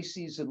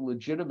crises and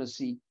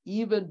legitimacy,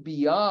 even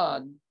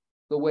beyond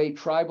the way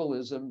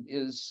tribalism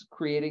is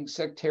creating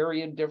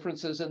sectarian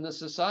differences in the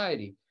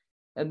society.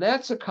 And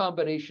that's a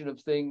combination of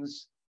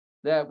things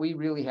that we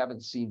really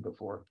haven't seen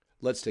before.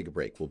 Let's take a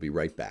break. We'll be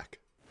right back.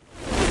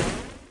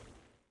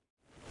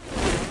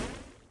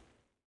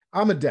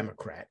 I'm a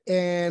Democrat,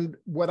 and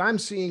what I'm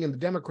seeing in the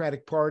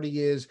Democratic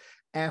Party is,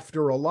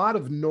 after a lot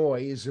of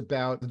noise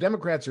about the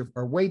Democrats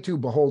are way too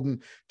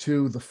beholden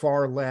to the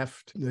far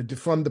left. The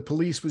defund the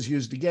police was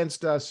used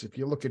against us. If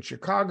you look at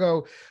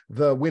Chicago,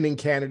 the winning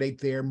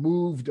candidate there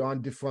moved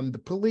on defund the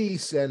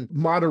police and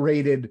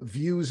moderated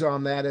views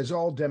on that, as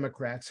all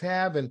Democrats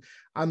have. And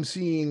I'm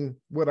seeing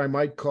what I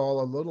might call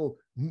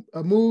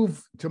a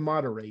move to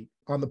moderate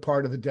on the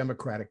part of the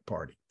Democratic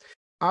Party.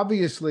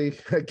 Obviously,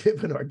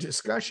 given our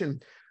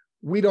discussion,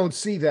 we don't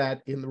see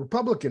that in the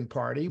Republican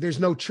Party. There's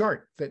no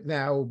chart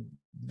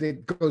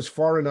that goes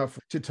far enough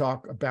to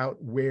talk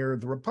about where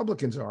the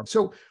Republicans are.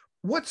 So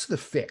what's the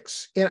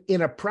fix?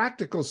 In a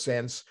practical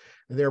sense,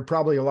 there are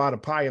probably a lot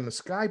of pie in the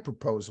sky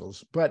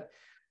proposals, but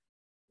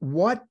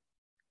what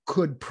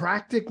could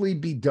practically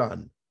be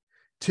done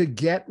to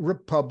get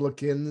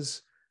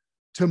Republicans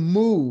to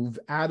move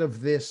out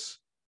of this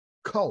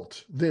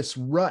cult, this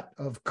rut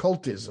of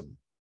cultism?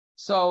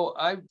 So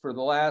I've, for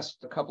the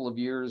last couple of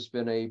years,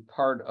 been a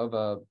part of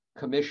a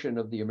commission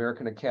of the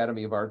American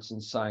Academy of Arts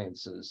and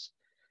Sciences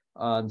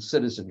on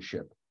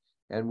citizenship.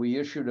 And we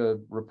issued a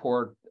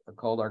report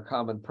called Our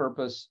Common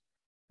Purpose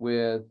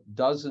with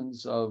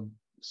dozens of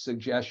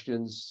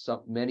suggestions,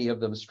 many of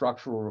them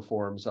structural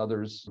reforms,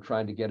 others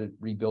trying to get at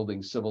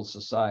rebuilding civil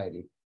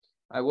society.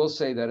 I will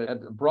say that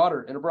in a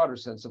broader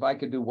sense, if I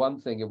could do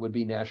one thing, it would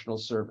be national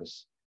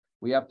service.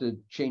 We have to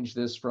change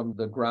this from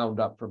the ground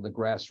up, from the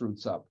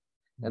grassroots up.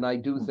 And I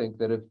do think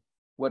that if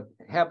what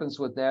happens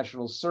with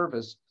national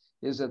service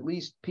is at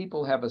least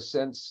people have a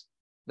sense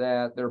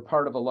that they're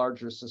part of a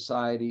larger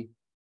society,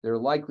 they're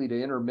likely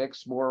to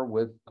intermix more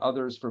with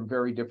others from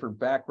very different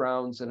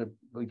backgrounds, and it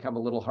become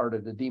a little harder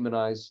to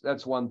demonize.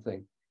 That's one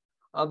thing.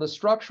 On the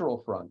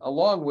structural front,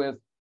 along with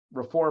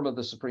reform of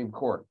the Supreme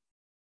Court,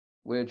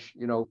 which,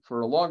 for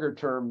a longer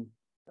term,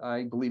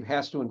 I believe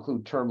has to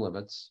include term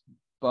limits,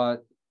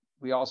 but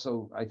we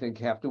also, I think,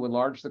 have to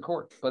enlarge the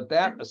court. But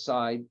that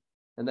aside,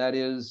 and that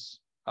is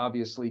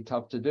obviously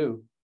tough to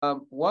do.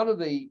 One of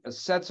the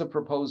sets of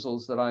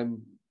proposals that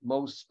I'm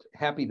most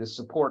happy to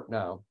support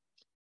now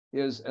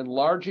is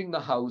enlarging the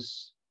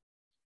House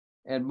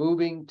and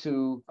moving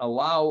to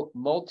allow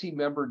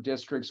multi-member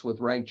districts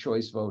with ranked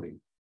choice voting.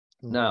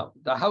 Now,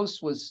 the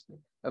House was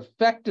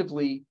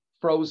effectively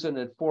frozen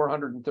at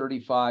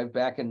 435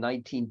 back in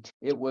 1910.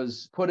 It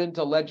was put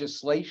into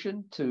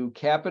legislation to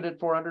cap it at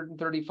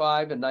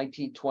 435 in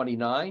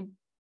 1929.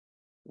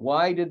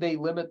 Why did they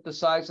limit the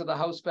size of the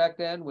House back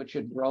then, which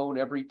had grown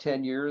every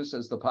 10 years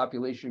as the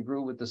population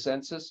grew with the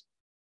census?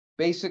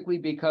 Basically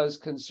because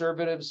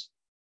conservatives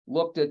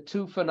looked at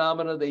two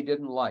phenomena they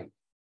didn't like.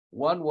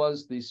 One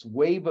was this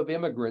wave of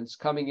immigrants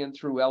coming in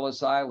through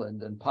Ellis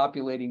Island and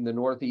populating the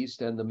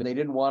Northeast, and they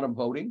didn't want them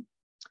voting.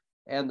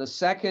 And the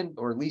second,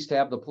 or at least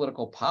have the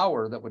political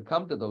power that would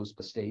come to those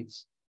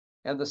states.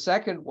 And the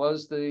second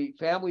was the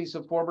families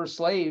of former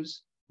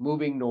slaves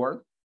moving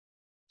north.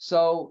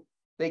 So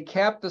they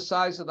capped the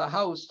size of the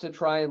House to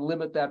try and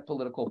limit that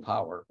political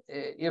power.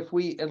 If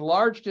we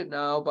enlarged it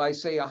now by,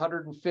 say,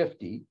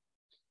 150,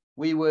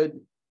 we would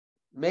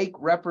make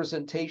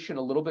representation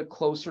a little bit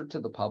closer to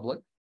the public.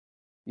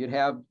 You'd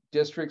have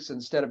districts,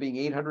 instead of being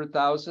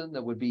 800,000,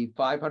 that would be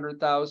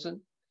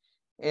 500,000.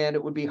 And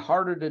it would be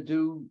harder to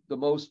do the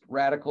most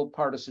radical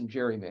partisan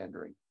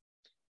gerrymandering.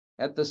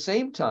 At the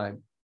same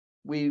time,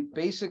 we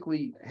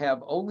basically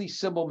have only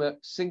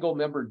single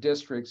member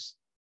districts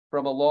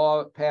from a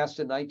law passed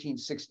in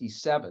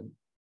 1967.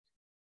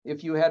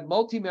 If you had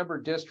multi-member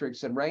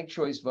districts and ranked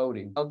choice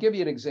voting, I'll give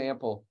you an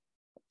example.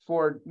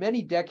 For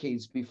many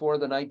decades before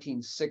the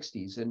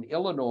 1960s in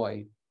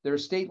Illinois, their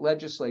state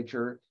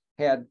legislature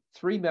had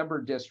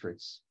 3-member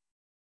districts,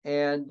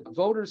 and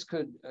voters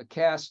could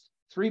cast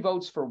 3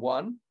 votes for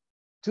one,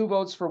 2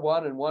 votes for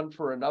one, and 1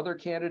 for another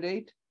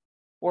candidate,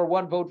 or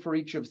 1 vote for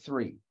each of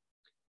 3.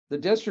 The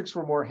districts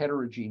were more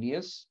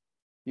heterogeneous.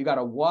 You got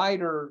a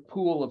wider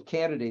pool of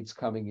candidates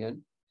coming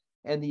in,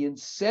 and the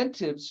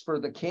incentives for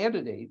the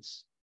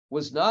candidates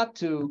was not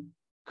to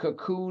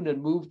cocoon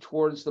and move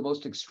towards the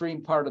most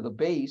extreme part of the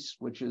base,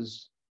 which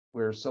is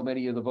where so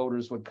many of the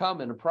voters would come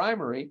in a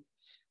primary,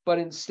 but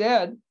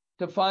instead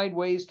to find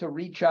ways to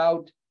reach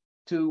out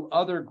to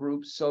other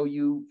groups. So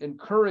you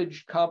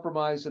encourage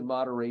compromise and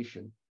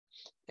moderation.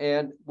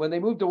 And when they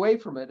moved away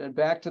from it and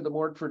back to the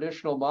more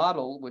traditional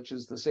model, which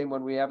is the same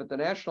one we have at the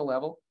national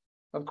level,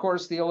 of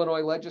course, the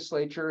Illinois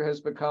legislature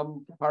has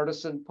become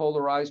partisan,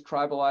 polarized,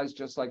 tribalized,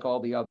 just like all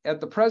the others. At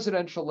the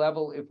presidential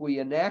level, if we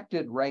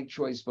enacted ranked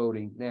choice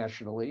voting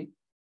nationally,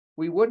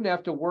 we wouldn't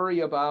have to worry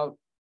about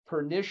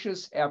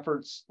pernicious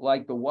efforts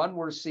like the one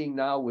we're seeing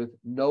now with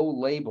no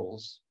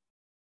labels,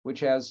 which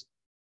has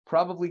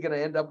probably going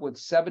to end up with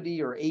 $70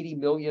 or $80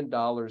 million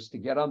to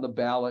get on the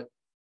ballot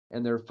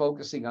and they're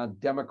focusing on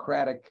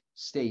Democratic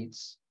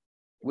states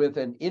with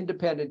an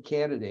independent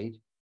candidate,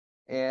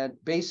 and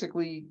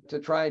basically to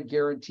try and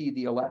guarantee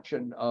the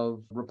election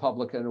of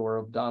Republican or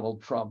of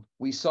Donald Trump.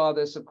 We saw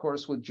this, of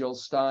course, with Jill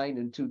Stein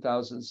in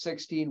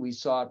 2016. We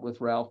saw it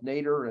with Ralph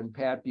Nader and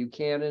Pat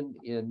Buchanan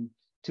in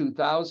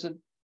 2000.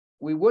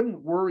 We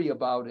wouldn't worry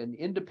about an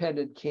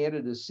independent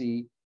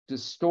candidacy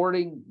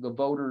distorting the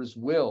voters'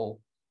 will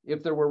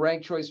if there were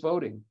ranked choice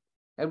voting.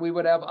 And we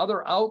would have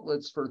other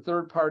outlets for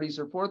third parties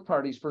or fourth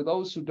parties for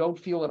those who don't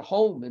feel at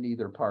home in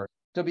either party,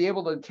 to be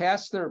able to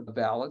cast their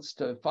ballots,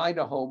 to find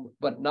a home,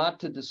 but not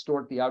to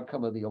distort the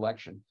outcome of the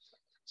election.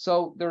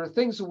 So there are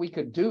things that we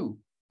could do.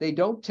 They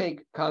don't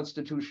take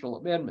constitutional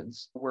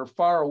amendments. We're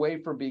far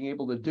away from being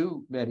able to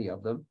do many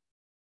of them.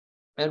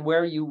 And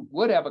where you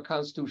would have a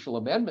constitutional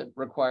amendment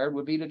required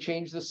would be to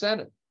change the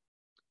Senate.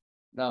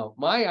 Now,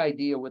 my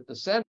idea with the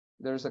Senate,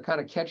 there's a kind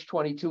of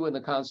catch-22 in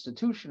the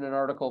Constitution in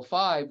Article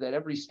 5 that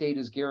every state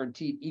is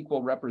guaranteed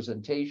equal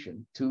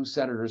representation, 2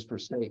 senators per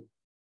state.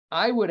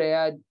 I would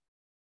add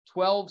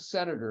 12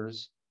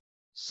 senators,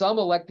 some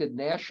elected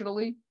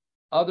nationally,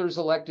 others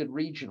elected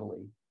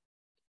regionally.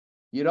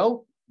 You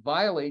don't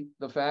violate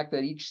the fact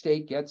that each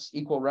state gets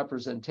equal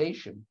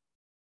representation,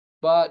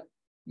 but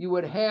you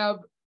would have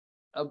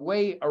a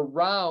way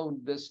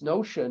around this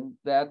notion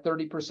that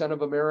 30%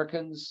 of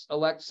Americans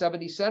elect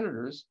 70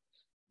 senators.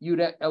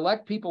 You'd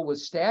elect people with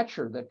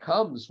stature that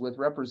comes with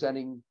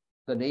representing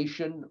the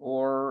nation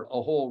or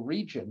a whole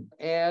region,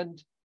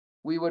 and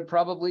we would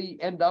probably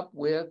end up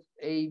with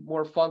a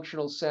more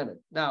functional Senate.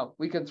 Now,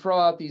 we can throw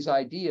out these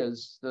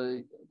ideas.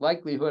 The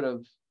likelihood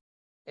of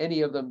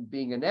any of them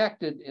being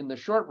enacted in the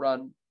short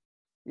run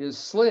is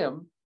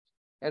slim,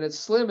 and it's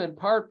slim in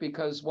part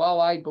because while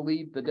I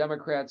believe the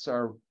Democrats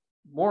are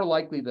more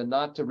likely than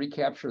not to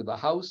recapture the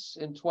House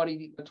in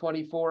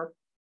 2024,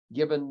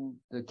 given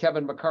the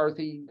Kevin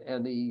McCarthy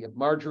and the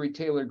Marjorie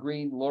Taylor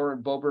Greene,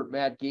 Lauren Boebert,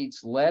 Matt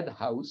Gaetz led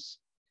House,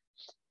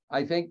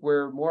 I think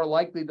we're more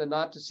likely than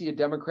not to see a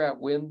Democrat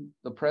win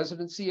the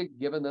presidency,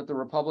 given that the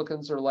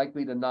Republicans are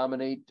likely to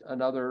nominate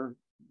another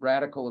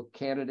radical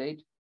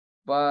candidate.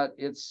 But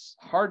it's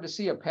hard to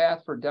see a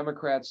path for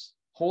Democrats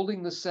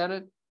holding the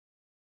Senate.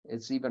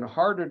 It's even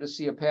harder to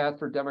see a path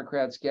for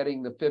Democrats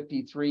getting the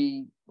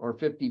 53 or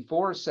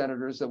 54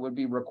 senators that would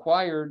be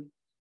required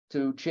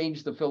to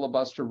change the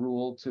filibuster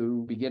rule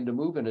to begin to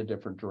move in a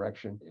different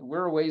direction.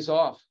 We're a ways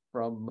off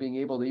from being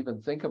able to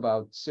even think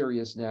about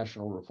serious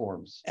national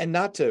reforms. And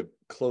not to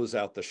close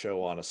out the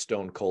show on a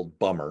stone cold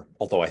bummer,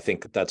 although I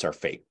think that's our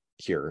fate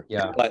here.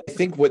 Yeah. But I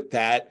think what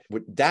that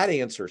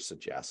answer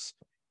suggests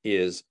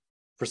is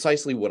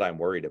precisely what I'm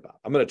worried about.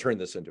 I'm going to turn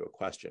this into a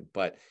question,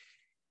 but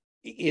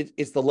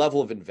it's the level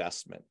of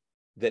investment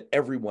that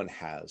everyone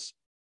has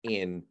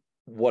in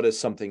what is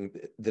something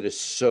that is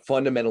so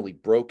fundamentally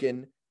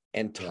broken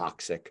and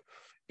toxic.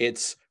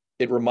 It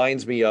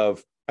reminds me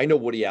of, I know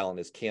Woody Allen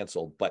is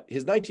canceled, but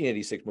his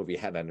 1986 movie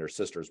Hannah and Her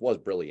Sisters was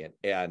brilliant.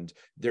 And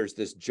there's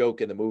this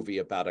joke in the movie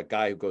about a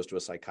guy who goes to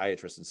a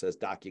psychiatrist and says,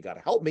 "Doc, you got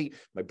to help me.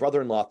 My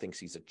brother-in-law thinks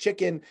he's a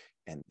chicken."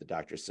 And the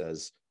doctor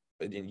says,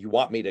 "You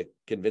want me to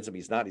convince him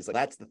he's not?" He's like,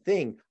 "That's the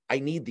thing. I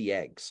need the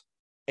eggs."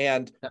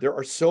 And there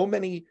are so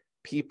many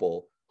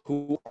people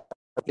who are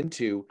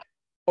into,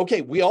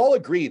 okay, we all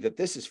agree that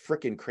this is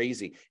freaking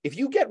crazy. If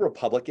you get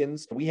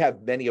Republicans, we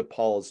have many of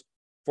Paul's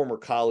former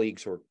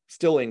colleagues who are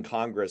still in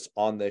Congress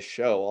on this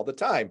show all the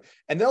time,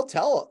 and they'll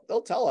tell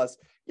us,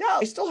 yeah,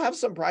 I still have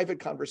some private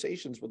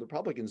conversations with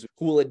Republicans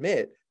who will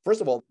admit,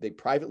 first of all, they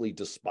privately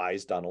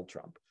despise Donald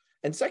Trump.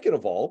 And second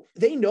of all,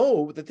 they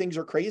know that things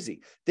are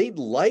crazy. They'd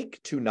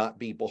like to not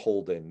be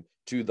beholden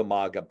to the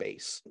MAGA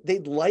base.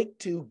 They'd like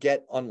to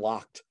get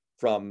unlocked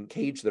from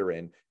cage they're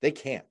in. They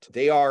can't.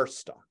 They are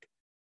stuck.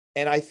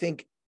 And I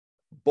think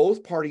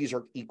both parties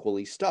are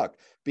equally stuck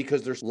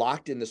because they're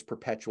locked in this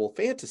perpetual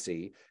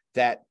fantasy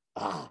that,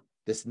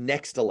 this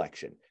next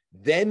election,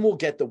 then we'll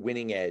get the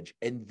winning edge,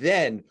 and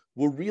then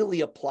we'll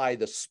really apply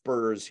the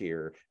spurs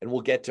here, and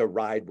we'll get to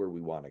ride where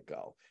we want to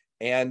go.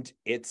 And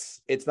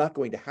it's not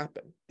going to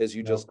happen, as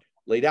you just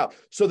laid out.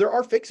 So there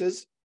are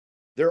fixes.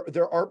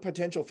 There are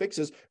potential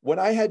fixes. When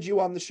I had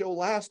you on the show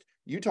last,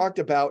 you talked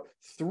about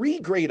 3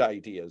 great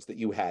ideas that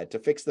you had to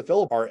fix the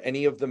filibuster. Are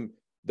any of them,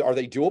 are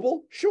they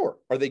doable? Sure.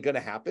 Are they going to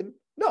happen?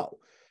 No.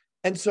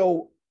 And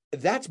so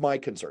that's my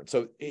concern.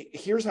 So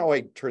here's how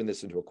I turn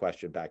this into a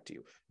question back to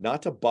you,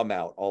 not to bum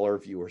out all our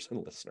viewers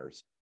and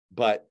listeners,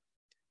 but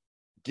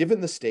given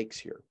the stakes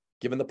here,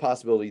 given the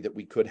possibility that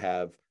we could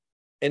have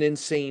an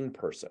insane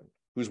person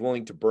who's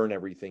willing to burn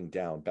everything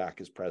down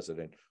back as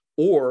president,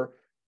 or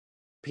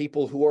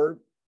people who are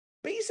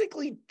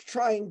basically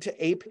trying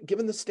to ape,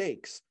 given the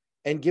stakes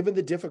and given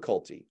the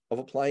difficulty of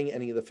applying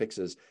any of the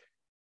fixes,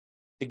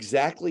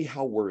 exactly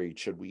how worried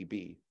should we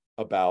be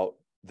about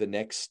the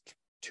next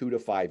 2 to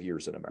 5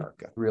 years in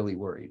America? Really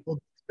worried. Well,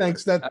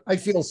 thanks. That I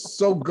feel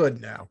so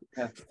good now.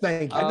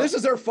 Thank you. And this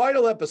is our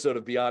final episode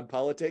of Beyond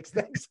Politics.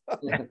 Thanks.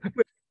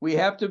 We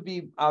have to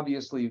be,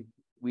 obviously,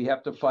 we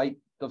have to fight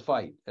the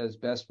fight as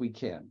best we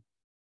can.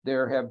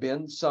 There have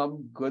been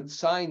some good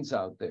signs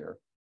out there.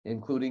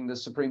 including the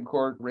Supreme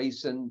Court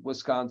race in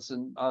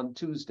Wisconsin on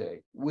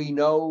Tuesday. We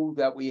know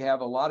that we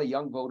have a lot of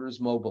young voters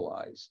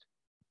mobilized.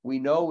 We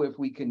know if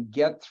we can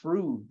get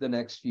through the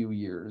next few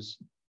years,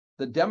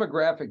 the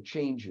demographic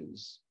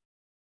changes,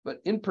 but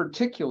in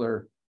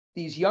particular,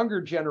 these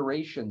younger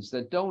generations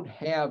that don't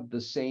have the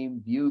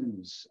same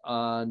views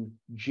on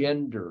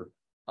gender,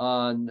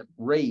 on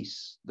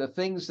race, the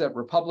things that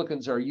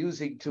Republicans are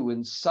using to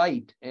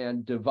incite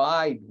and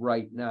divide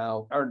right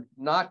now are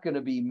not going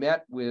to be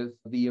met with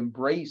the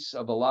embrace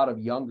of a lot of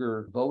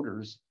younger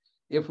voters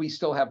if we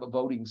still have a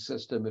voting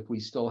system, if we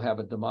still have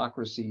a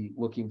democracy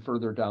looking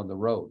further down the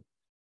road.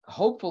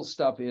 Hopeful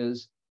stuff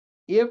is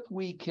if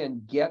we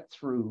can get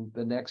through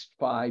the next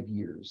 5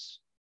 years,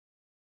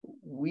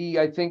 we,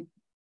 I think,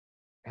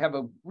 have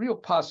a real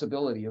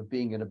possibility of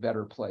being in a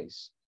better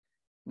place.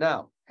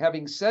 Now,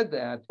 having said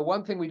that, the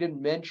one thing we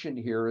didn't mention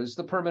here is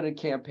the permanent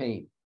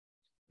campaign.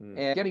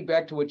 And getting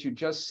back to what you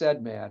just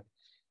said, Matt,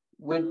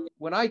 when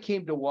I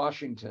came to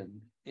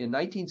Washington in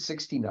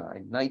 1969,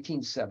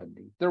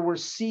 1970, there were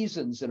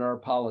seasons in our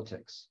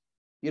politics.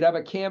 You'd have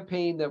a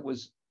campaign that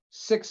was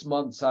 6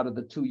 months out of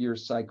the 2-year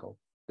cycle.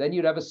 Then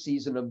you'd have a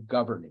season of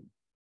governing.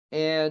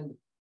 And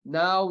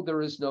now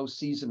there is no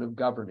season of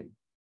governing.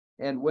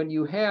 And when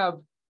you have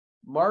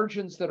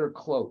margins that are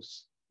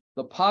close,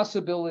 the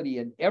possibility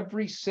in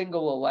every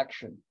single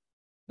election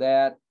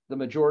that the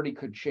majority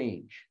could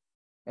change.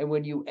 And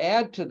when you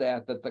add to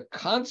that the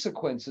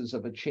consequences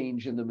of a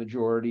change in the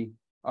majority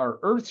are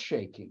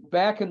earth-shaking.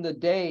 Back in the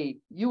day,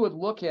 you would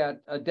look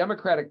at a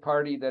Democratic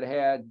Party that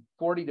had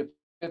 40 to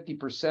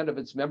 50% of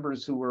its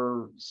members who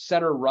were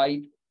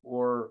center-right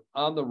or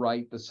on the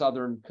right, the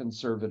Southern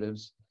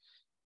conservatives.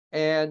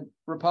 And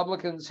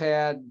Republicans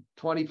had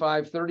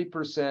 25,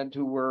 30%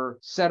 who were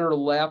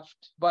center-left,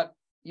 but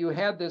you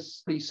had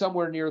this be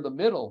somewhere near the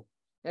middle.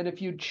 And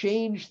if you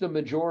change the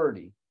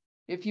majority,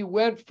 if you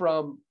went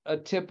from a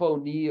Tip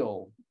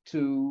O'Neill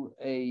to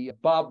a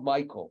Bob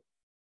Michel,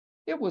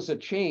 it was a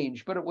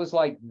change, but it was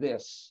like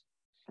this.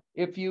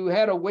 If you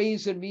had a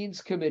Ways and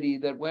Means Committee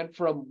that went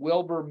from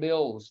Wilbur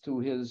Mills to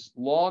his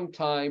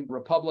longtime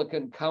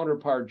Republican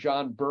counterpart,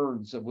 John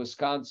Burns of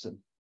Wisconsin,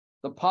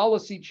 the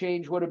policy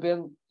change would have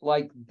been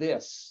like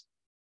this.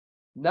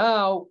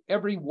 Now,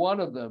 every one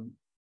of them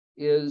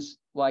is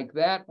like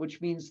that,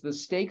 which means the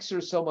stakes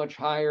are so much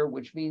higher,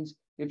 which means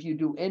if you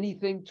do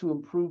anything to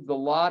improve the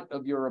lot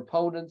of your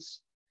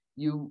opponents,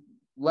 you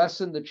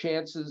lessen the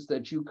chances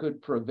that you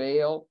could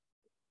prevail,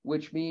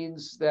 which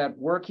means that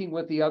working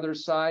with the other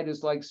side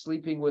is like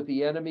sleeping with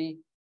the enemy.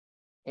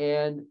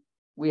 And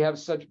we have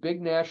such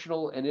big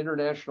national and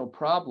international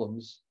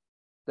problems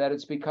that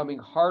it's becoming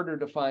harder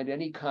to find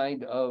any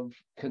kind of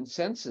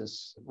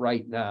consensus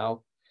right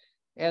now.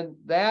 And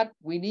that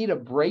we need a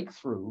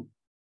breakthrough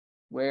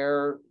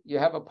where you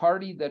have a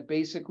party that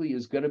basically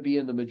is going to be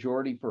in the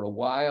majority for a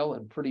while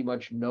and pretty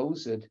much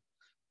knows it.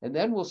 And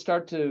then we'll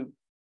start to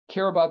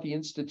care about the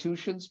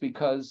institutions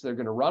because they're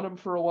going to run them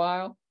for a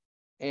while.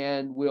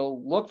 And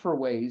we'll look for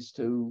ways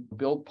to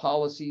build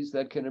policies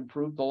that can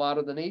improve the lot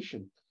of the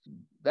nation.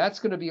 That's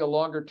going to be a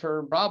longer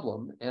term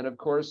problem. And of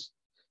course,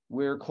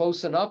 we're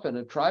close enough in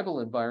a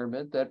tribal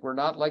environment that we're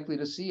not likely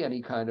to see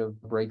any kind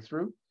of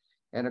breakthrough.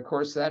 And of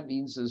course, that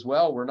means as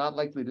well, we're not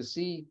likely to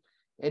see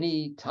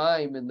any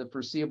time in the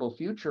foreseeable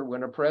future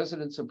when a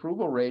president's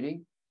approval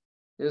rating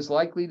is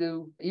likely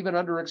to, even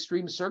under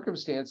extreme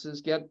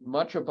circumstances, get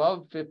much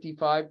above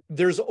 55.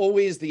 There's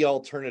always the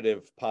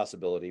alternative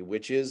possibility,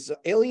 which is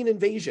alien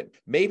invasion.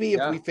 Maybe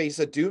if we face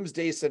a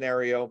doomsday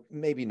scenario,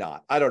 maybe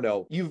not. I don't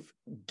know. You've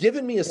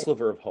given me a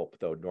sliver of hope,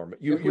 though, Norman.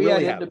 You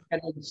really have.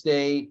 Independence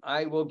Day,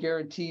 I will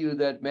guarantee you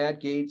that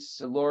Matt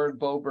Gaetz, Lauren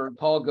Boebert,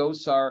 Paul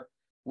Gosar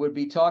would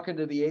be talking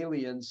to the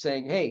aliens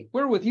saying, hey,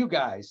 we're with you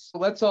guys.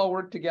 Let's all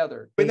work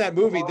together. In that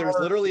movie, there's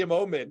literally a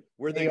moment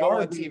where they go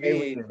on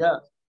TV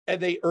and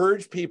they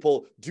urge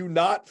people, do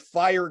not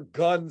fire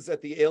guns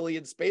at the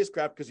alien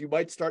spacecraft because you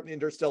might start an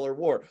interstellar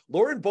war.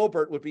 Lauren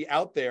Boebert would be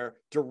out there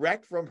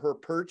direct from her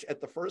perch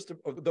at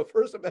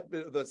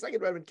the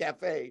Second Amendment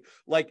Cafe,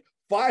 like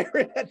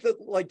firing at the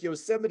like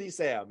Yosemite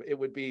Sam. It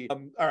would be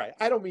all right.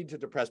 I don't mean to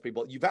depress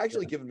people. You've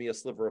actually given me a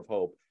sliver of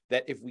hope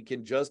that if we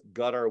can just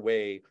gut our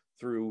way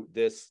through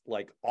this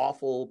like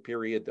awful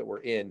period that we're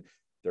in,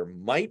 there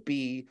might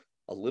be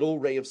a little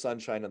ray of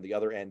sunshine on the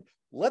other end.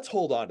 Let's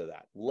hold on to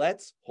that.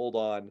 Let's hold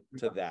on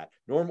to that.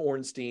 Norm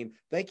Ornstein,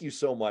 thank you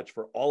so much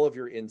for all of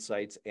your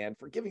insights and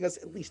for giving us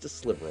at least a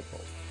sliver of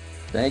hope.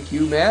 Thank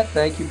you, Matt.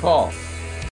 Thank you, Paul.